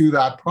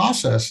that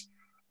process,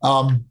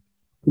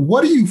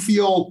 what do you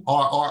feel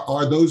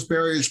are those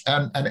barriers?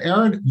 And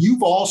Aaron,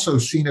 you've also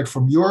seen it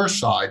from your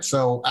side.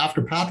 So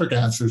after Patrick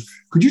answers,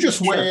 could you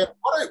just weigh in?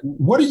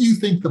 What do you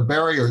think the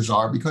barriers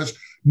are? Because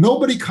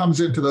nobody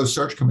comes into those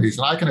search committees,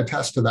 and I can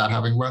attest to that,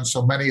 having run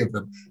so many of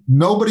them.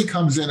 Nobody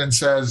comes in and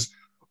says,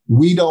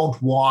 we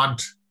don't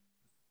want,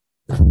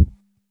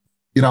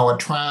 a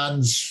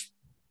trans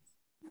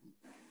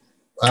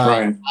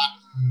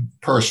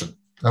person,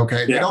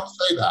 okay? They don't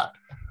say that.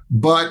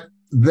 But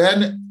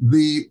then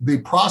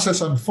the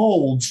process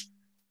unfolds,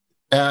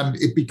 and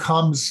it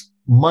becomes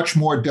much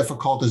more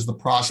difficult as the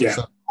process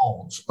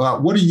unfolds.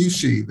 What do you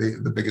see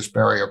the biggest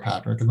barrier,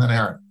 Patrick? And then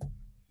Aaron.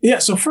 Yeah.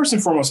 So first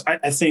and foremost,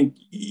 I think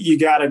you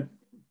got to,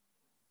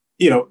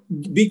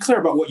 be clear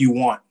about what you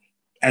want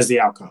as the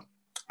outcome.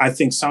 I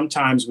think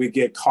sometimes we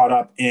get caught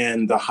up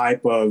in the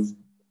hype of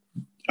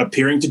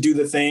appearing to do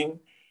the thing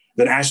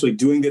than actually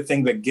doing the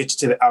thing that gets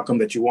to the outcome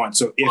that you want.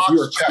 So if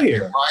you're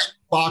clear, right?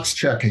 Box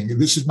checking.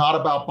 This is not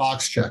about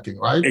box checking,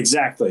 right?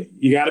 Exactly.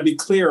 You got to be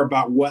clear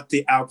about what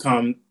the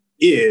outcome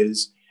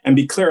is and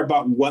be clear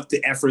about what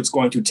the effort's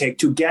going to take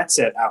to get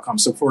said outcome.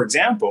 So for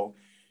example,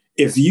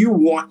 if you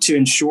want to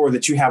ensure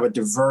that you have a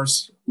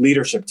diverse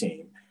leadership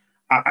team,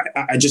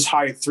 I just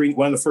hired three.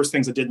 One of the first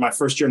things I did my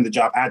first year in the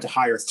job, I had to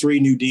hire 3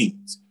 new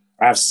deans.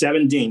 I have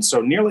 7 deans.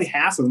 So nearly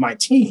half of my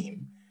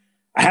team,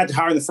 I had to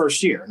hire the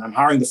first year, and I'm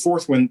hiring the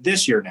 4th one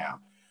this year now.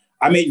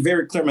 I made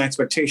very clear my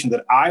expectation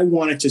that I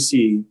wanted to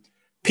see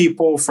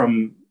people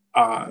from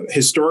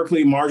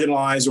historically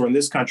marginalized, or in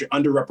this country,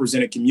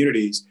 underrepresented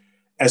communities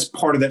as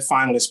part of that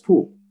finalist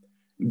pool.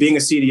 Being a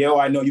CDO,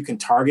 I know you can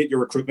target your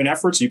recruitment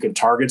efforts. You can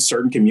target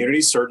certain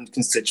communities, certain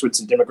constituents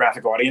and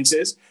demographic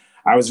audiences.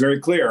 I was very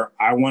clear.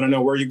 I want to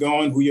know where you're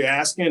going, who you're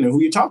asking, and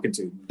who you're talking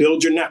to.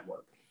 Build your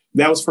network.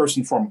 That was first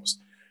and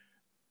foremost.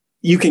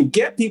 You can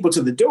get people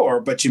to the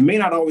door, but you may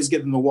not always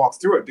get them to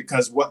walk through it,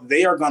 because what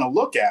they are going to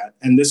look at,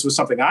 and this was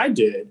something I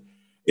did,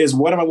 is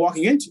what am I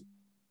walking into?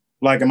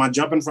 Like, am I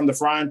jumping from the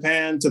frying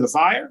pan to the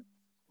fire?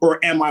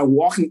 Or am I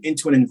walking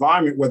into an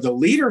environment where the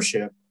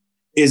leadership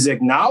is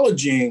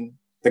acknowledging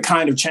the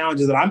kind of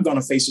challenges that I'm going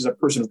to face as a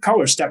person of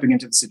color stepping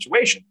into the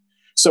situation?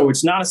 So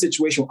it's not a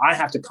situation where I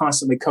have to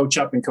constantly coach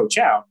up and coach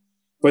out,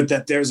 but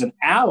that there's an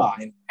ally,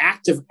 an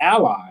active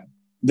ally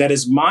that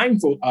is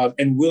mindful of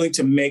and willing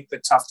to make the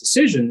tough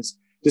decisions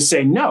to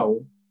say,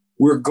 no,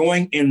 we're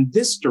going in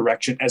this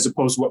direction as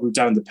opposed to what we've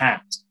done in the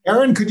past.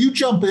 Aaron, could you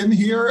jump in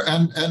here?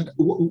 And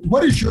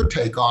what is your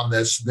take on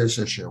this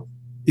issue?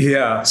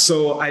 Yeah,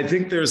 so I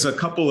think there's a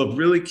couple of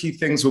really key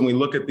things when we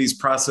look at these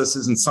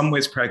processes, in some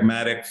ways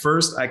pragmatic.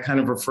 First, I kind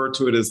of refer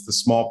to it as the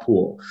small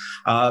pool.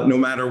 No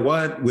matter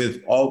what,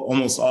 with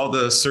almost all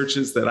the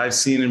searches that I've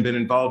seen and been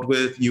involved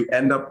with, you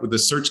end up with a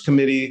search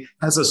committee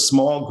has a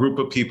small group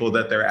of people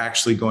that they're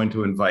actually going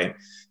to invite.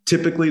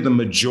 Typically, the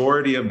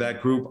majority of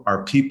that group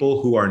are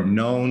people who are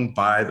known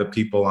by the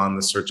people on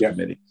the search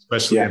committee,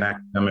 especially in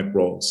academic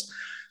roles.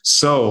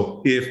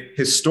 So if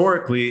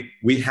historically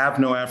we have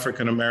no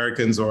African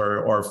Americans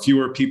or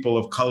fewer people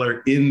of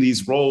color in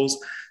these roles,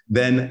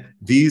 then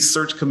these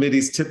search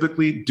committees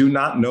typically do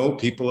not know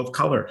people of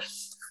color.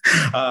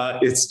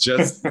 It's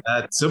just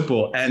that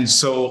simple. And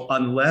so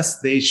unless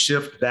they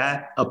shift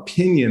that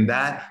opinion,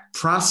 that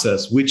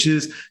process, which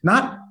is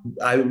not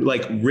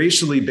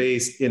racially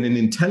based in an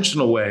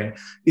intentional way,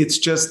 it's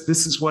just,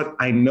 this is what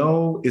I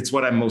know, it's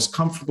what I'm most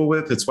comfortable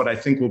with, it's what I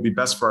think will be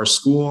best for our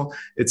school,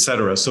 et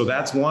cetera. So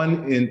that's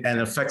one,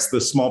 and affects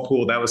the small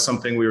pool. That was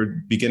something we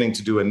were beginning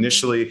to do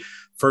initially,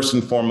 first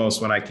and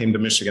foremost, when I came to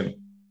Michigan.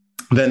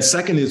 Then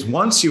second is,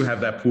 once you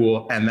have that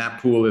pool and that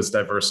pool is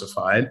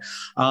diversified,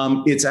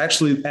 it's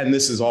actually, and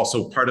this is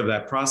also part of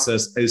that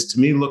process, is to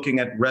me looking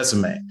at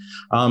resume.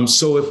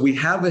 So if we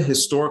have a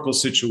historical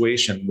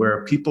situation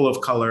where people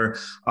of color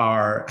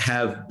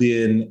have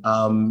been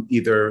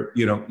either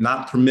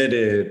not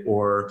permitted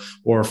or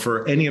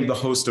for any of the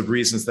host of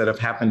reasons that have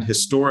happened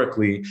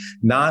historically,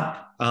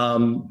 not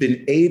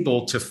been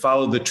able to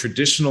follow the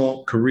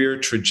traditional career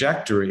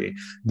trajectory,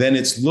 then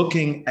it's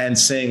looking and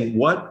saying,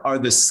 what are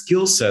the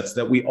skill sets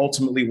that we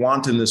ultimately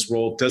want in this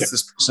role? Does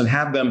this person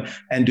have them?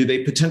 And do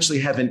they potentially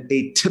have an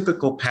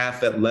atypical path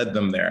that led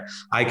them there?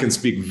 I can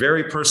speak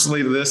very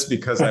personally to this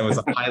because I was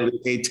a highly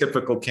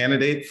atypical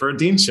candidate for a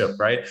deanship,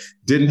 right?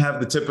 Didn't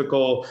have the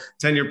typical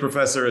tenured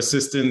professor,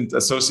 assistant,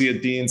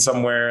 associate dean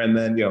somewhere, and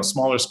then,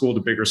 smaller school to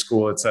bigger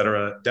school, et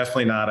cetera.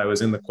 Definitely not. I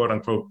was in the quote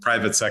unquote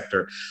private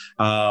sector,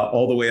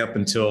 all the way up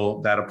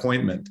until that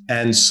appointment.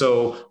 And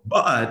so,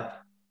 but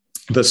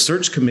the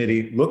search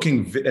committee,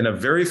 looking in a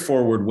very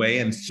forward way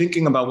and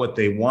thinking about what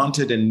they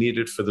wanted and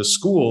needed for the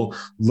school,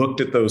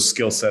 looked at those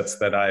skill sets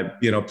that I,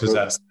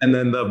 possessed. And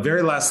then the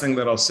very last thing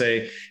that I'll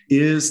say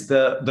is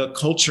the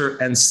culture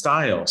and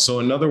style. So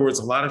in other words,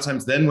 a lot of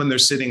times then when they're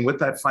sitting with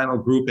that final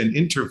group and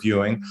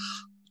interviewing,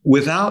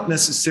 without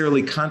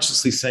necessarily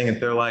consciously saying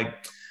it, they're like,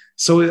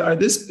 so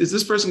is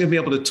this person going to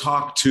be able to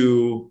talk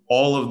to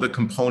all of the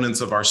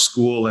components of our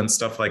school and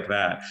stuff like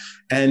that?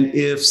 And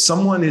if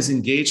someone is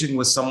engaging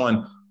with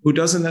someone who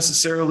doesn't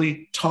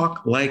necessarily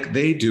talk like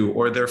they do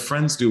or their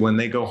friends do when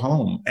they go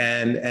home,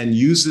 and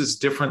uses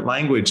different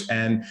language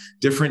and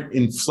different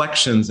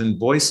inflections and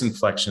voice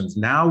inflections,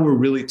 now we're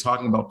really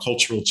talking about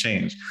cultural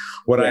change.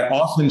 What I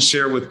often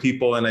share with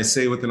people, and I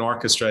say with an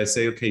orchestra, I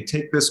say, okay,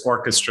 take this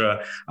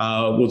orchestra,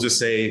 we'll just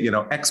say,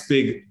 X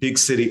big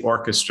city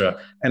orchestra.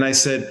 And I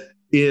said,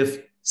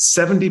 if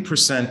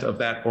 70% of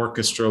that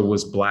orchestra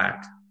was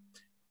Black,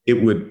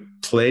 it would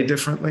play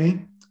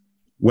differently.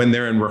 When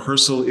they're in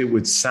rehearsal, it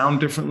would sound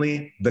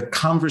differently. The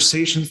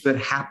conversations that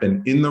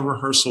happen in the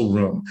rehearsal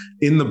room,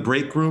 in the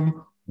break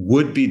room,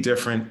 would be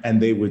different,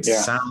 and they would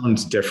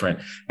sound different.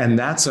 And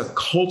that's a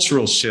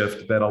cultural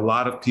shift that a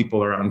lot of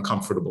people are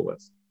uncomfortable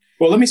with.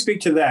 Well, let me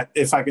speak to that,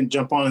 if I can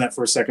jump on that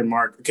for a second,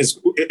 Mark, because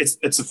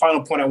it's the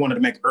final point I wanted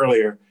to make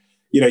earlier.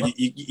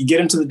 You get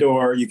into the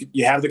door,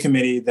 you have the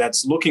committee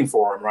that's looking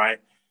for them, right?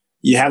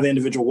 You have the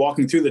individual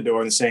walking through the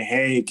door and saying,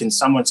 hey, can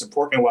someone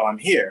support me while I'm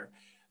here?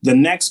 The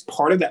next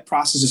part of that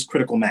process is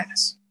critical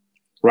mass,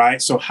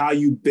 right? So how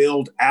you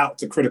build out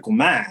the critical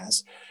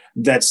mass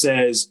that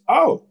says,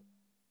 oh,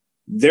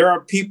 there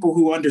are people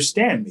who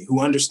understand me, who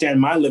understand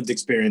my lived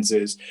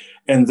experiences,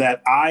 and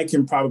that I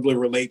can probably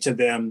relate to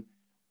them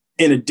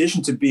in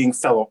addition to being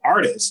fellow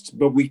artists,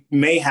 but we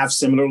may have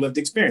similar lived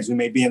experience. We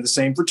may be in the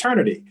same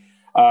fraternity.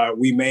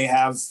 We may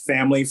have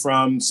family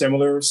from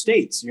similar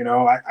states.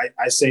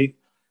 I say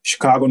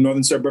Chicago,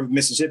 northern suburb of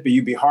Mississippi,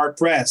 you'd be hard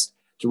pressed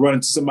to run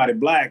into somebody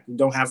Black who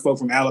don't have folk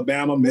from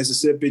Alabama,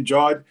 Mississippi,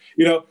 Georgia.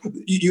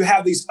 You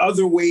have these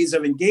other ways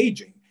of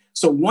engaging.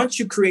 So once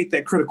you create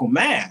that critical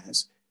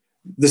mass,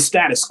 the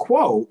status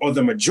quo or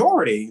the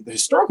majority, the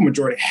historical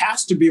majority,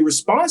 has to be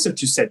responsive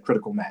to said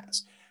critical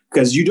mass,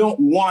 because you don't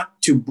want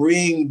to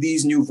bring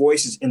these new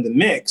voices in the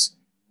mix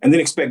and then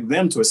expect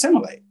them to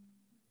assimilate.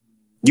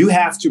 You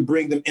have to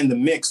bring them in the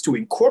mix to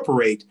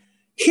incorporate,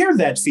 hear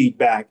that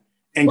feedback,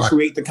 and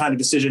create the kind of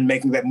decision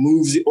making that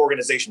moves the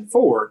organization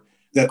forward,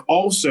 that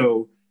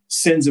also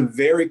sends a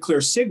very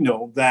clear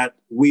signal that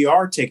we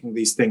are taking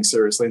these things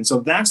seriously. And so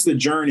that's the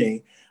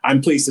journey I'm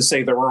pleased to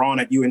say that we're on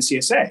at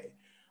UNCSA.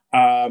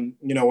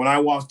 When I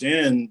walked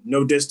in,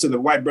 no diss to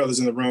the white brothers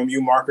in the room,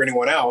 you, Mark, or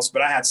anyone else,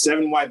 but I had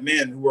 7 white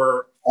men who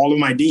were all of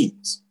my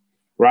deans,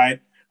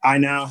 right? I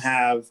now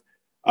have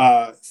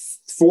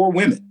 4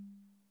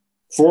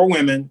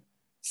 women,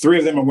 3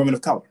 of them are women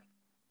of color.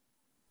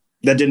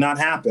 That did not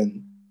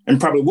happen and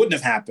probably wouldn't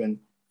have happened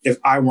if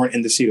I weren't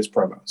in the seat as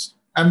provost.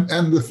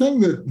 And the thing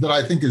that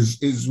I think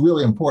is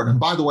really important, and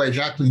by the way,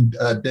 Jacqueline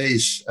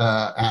Dace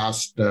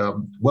asked,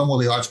 when will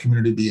the arts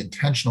community be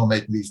intentional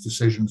making these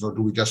decisions, or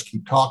do we just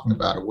keep talking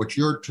about it? What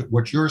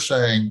you're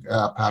saying,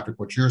 Patrick,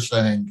 what you're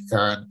saying,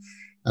 Aaron,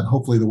 and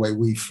hopefully the way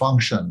we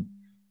function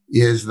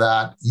is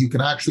that you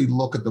can actually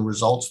look at the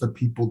results that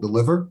people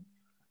deliver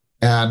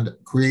and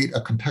create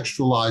a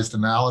contextualized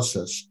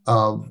analysis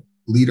of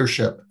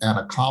leadership and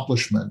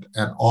accomplishment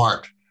and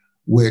art,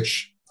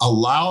 which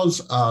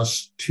allows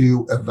us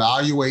to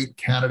evaluate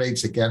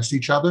candidates against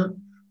each other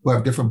who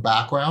have different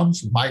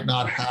backgrounds, might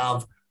not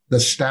have the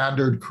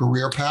standard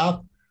career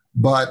path,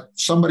 but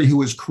somebody who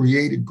has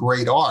created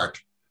great art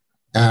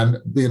and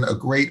been a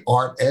great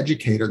art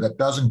educator that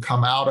doesn't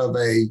come out of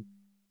a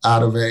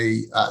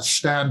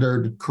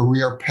standard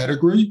career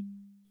pedigree.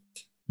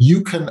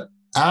 You can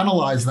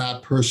analyze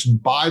that person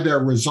by their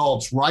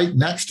results right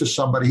next to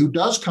somebody who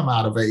does come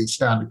out of a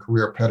standard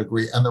career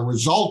pedigree, and the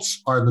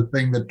results are the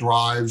thing that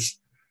drives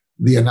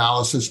the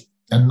analysis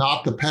and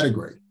not the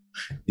pedigree.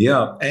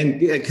 Yeah.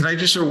 And can I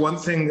just share one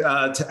thing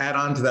to add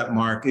on to that,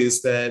 Mark,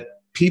 is that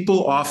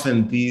people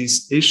often,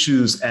 these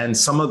issues and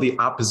some of the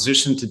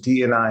opposition to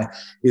D&I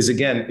is,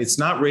 again, it's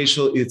not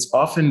racial, it's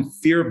often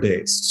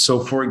fear-based.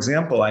 So for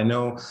example, I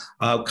know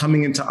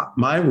coming into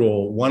my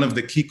role, one of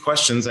the key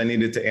questions I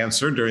needed to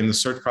answer during the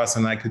search process,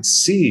 and I could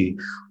see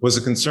was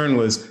a concern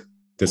was,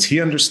 does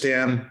he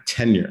understand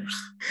tenure,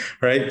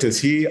 right?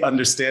 Does he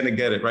understand and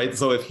get it, right?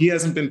 So if he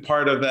hasn't been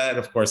part of that,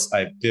 of course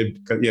I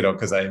did,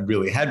 because I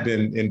really had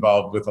been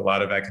involved with a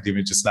lot of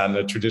academia, just not in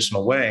a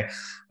traditional way.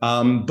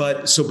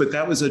 But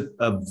that was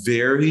a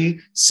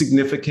very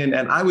significant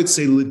and I would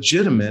say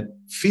legitimate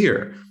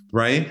fear,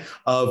 right?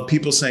 Of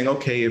people saying,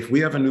 okay, if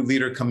we have a new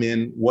leader come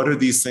in, what are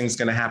these things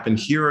going to happen?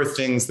 Here are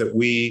things that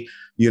we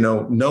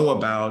know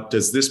about,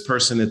 does this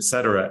person, et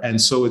cetera.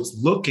 And so it's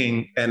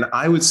looking, and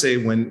I would say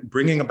when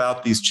bringing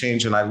about these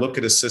change and I look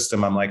at a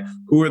system, I'm like,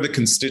 who are the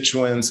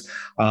constituents?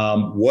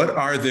 What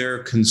are their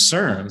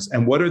concerns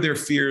and what are their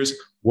fears?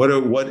 What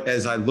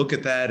as I look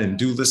at that and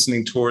do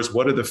listening tours,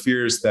 what are the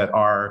fears that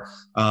are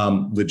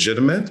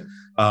legitimate,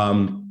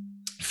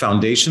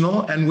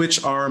 foundational, and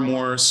which are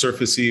more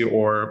surfacey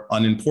or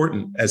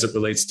unimportant as it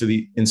relates to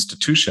the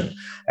institution?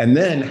 And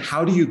then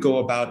how do you go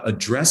about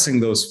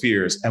addressing those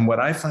fears? And what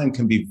I find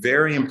can be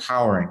very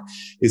empowering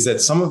is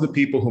that some of the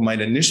people who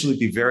might initially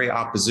be very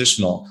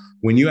oppositional,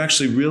 when you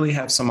actually really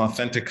have some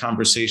authentic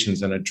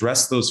conversations and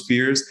address those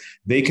fears,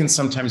 they can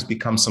sometimes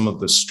become some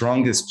of the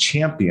strongest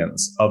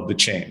champions of the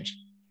change.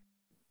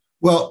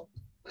 Well,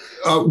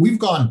 we've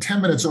gone 10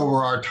 minutes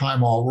over our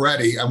time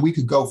already, and we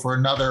could go for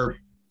another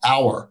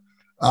hour.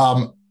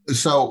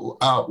 So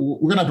we're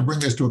going to have to bring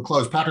this to a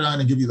close. Patrick, I'm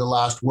going to give you the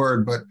last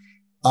word, but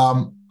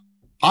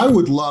I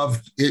would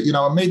love,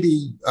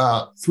 maybe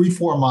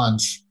 3-4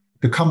 months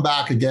to come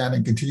back again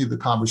and continue the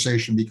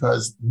conversation,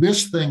 because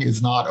this thing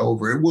is not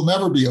over. It will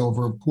never be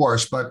over, of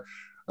course, but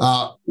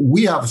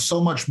we have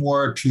so much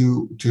more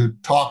to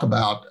talk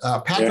about.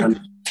 Patrick,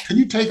 Can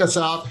you take us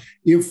out?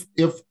 If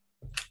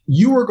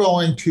you were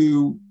going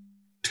to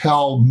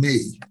tell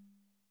me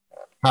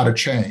how to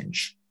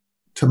change,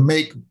 to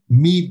make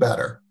me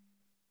better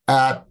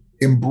at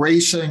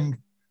embracing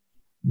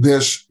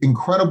this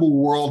incredible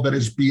world that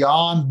is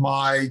beyond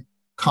my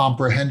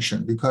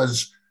comprehension,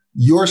 because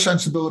your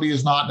sensibility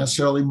is not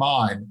necessarily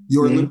mine.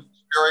 Your lived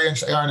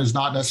experience, Aaron, is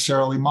not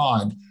necessarily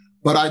mine.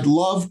 But I'd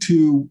love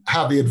to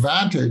have the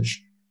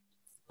advantage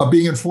of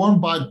being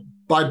informed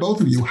by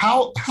both of you.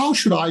 How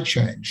should I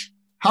change?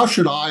 How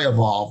should I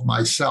evolve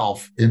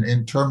myself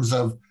in terms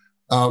of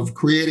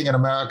creating an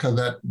America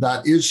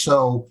that is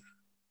so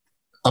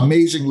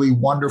amazingly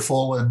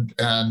wonderful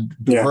and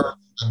diverse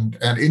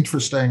and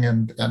interesting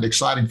and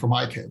exciting for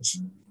my kids?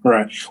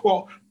 Right.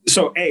 Well,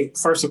 so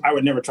first, I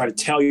would never try to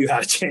tell you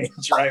how to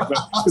change, right? But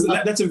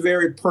that's a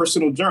very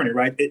personal journey,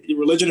 right?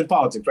 Religion and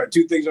politics, right?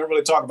 Two things I don't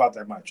really talk about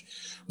that much.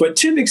 But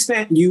to the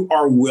extent you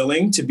are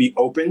willing to be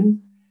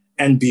open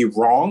and be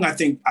wrong, I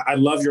think I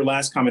love your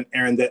last comment,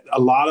 Aaron, that a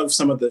lot of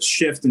some of the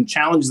shift and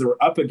challenges that we're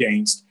up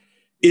against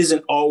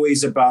isn't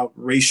always about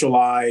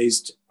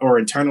racialized or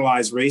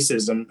internalized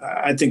racism.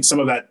 I think some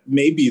of that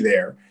may be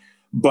there,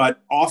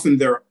 but often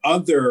there are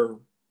other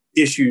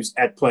issues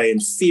at play,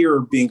 and fear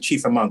being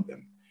chief among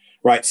them,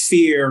 right?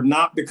 Fear,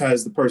 not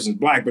because the person's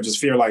Black, but just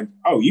fear like,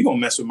 oh, you're going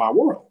to mess with my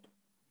world,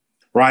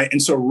 right?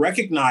 And so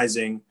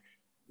recognizing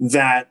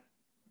that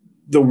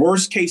the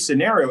worst case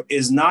scenario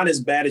is not as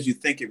bad as you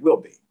think it will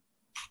be,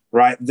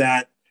 right?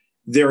 That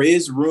there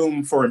is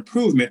room for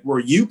improvement where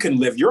you can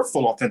live your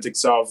full authentic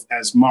self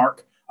as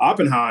Mark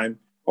Oppenheim,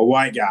 a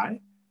white guy.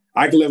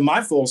 I can live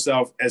my full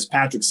self as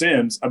Patrick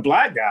Sims, a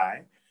Black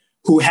guy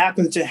who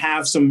happens to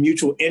have some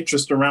mutual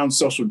interest around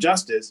social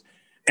justice.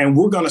 And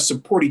we're going to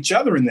support each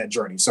other in that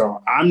journey.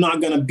 So I'm not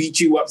going to beat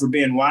you up for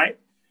being white.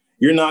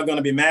 You're not going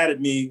to be mad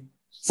at me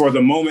for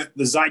the moment,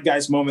 the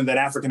zeitgeist moment that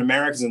African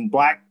Americans and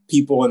Black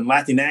people and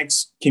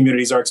Latinx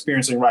communities are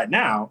experiencing right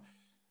now,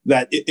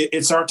 that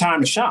it's our time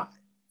to shine.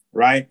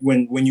 Right?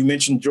 When you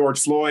mentioned George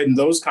Floyd and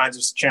those kinds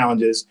of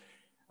challenges,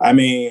 I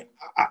mean,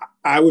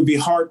 I would be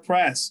hard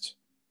pressed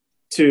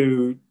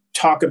to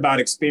talk about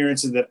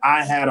experiences that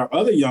I had or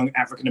other young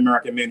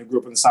African-American men who grew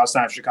up in the South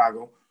Side of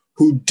Chicago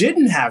who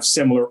didn't have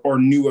similar or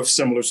knew of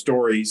similar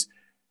stories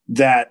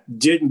that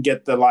didn't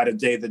get the light of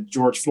day that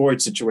George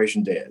Floyd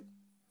situation did.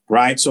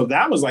 Right? So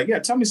that was like, yeah,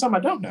 tell me something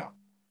I don't know.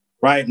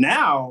 Right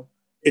now,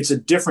 it's a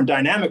different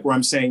dynamic where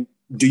I'm saying,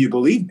 do you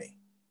believe me?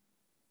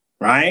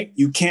 Right?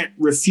 You can't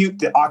refute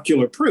the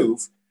ocular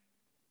proof.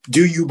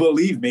 Do you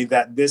believe me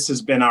that this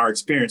has been our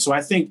experience? So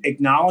I think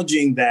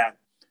acknowledging that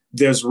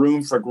there's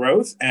room for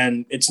growth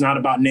and it's not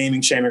about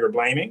naming, shaming, or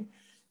blaming.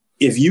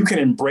 If you can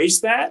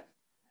embrace that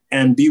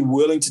and be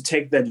willing to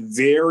take that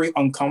very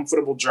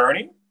uncomfortable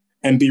journey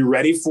and be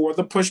ready for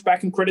the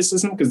pushback and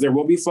criticism, because there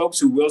will be folks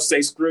who will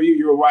say, screw you,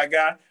 you're a white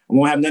guy, and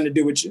won't have nothing to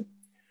do with you.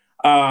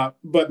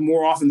 But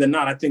more often than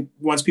not, I think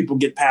once people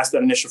get past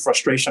that initial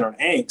frustration or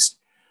angst,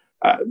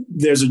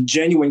 there's a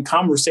genuine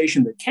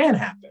conversation that can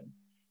happen.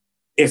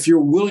 If you're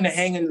willing to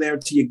hang in there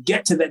till you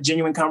get to that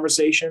genuine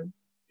conversation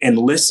and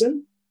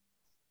listen,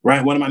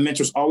 right? One of my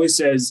mentors always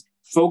says,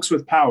 folks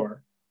with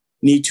power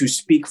need to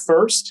speak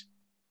first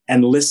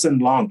and listen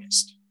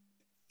longest.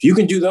 If you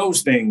can do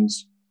those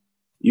things,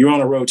 you're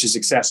on a road to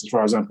success as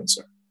far as I'm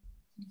concerned.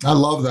 I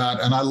love that.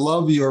 And I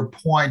love your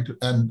point,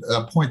 and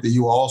a point that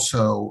you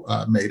also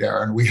made,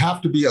 Aaron. We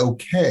have to be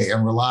okay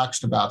and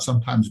relaxed about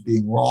sometimes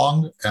being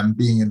wrong and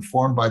being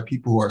informed by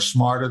people who are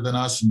smarter than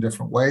us in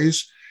different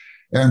ways.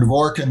 Aaron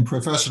Dworkin,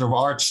 professor of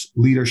arts,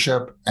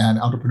 leadership, and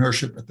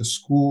entrepreneurship at the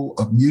School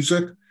of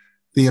Music,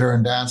 Theater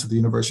and Dance at the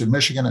University of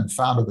Michigan, and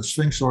founder of the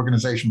Sphinx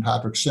organization.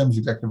 Patrick Sims,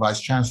 executive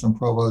vice chancellor and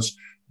provost of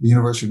the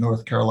University of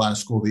North Carolina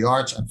School of the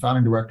Arts, and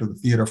founding director of the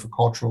Theater for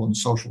Cultural and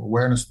Social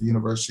Awareness at the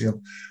University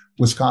of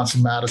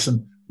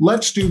Wisconsin-Madison.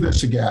 Let's do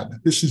this again.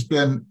 This has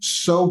been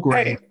so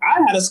great. Hey,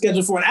 I had a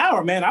schedule for an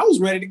hour, man. I was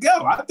ready to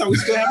go. I thought we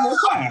still had more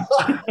time.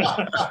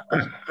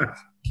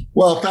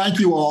 Well, thank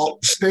you all.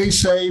 Stay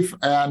safe,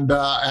 and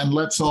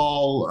let's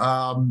all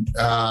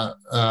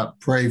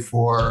pray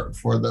for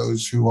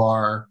those who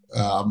are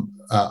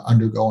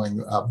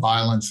undergoing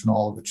violence in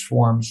all of its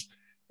forms,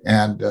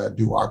 and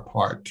do our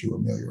part to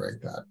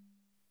ameliorate that.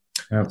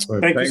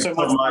 Absolutely. Thank you so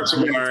much for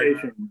the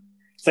invitation.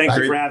 Thank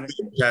you for having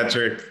me,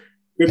 Patrick.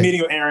 Good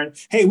meeting you, Aaron.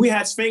 Hey, we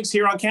had Sphinx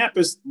here on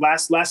campus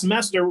last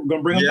semester. We're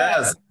going to bring them back.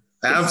 Yes,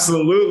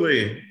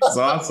 absolutely. It's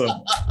awesome.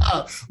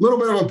 A little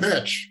bit of a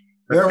pitch.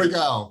 There we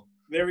go.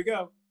 There we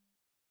go.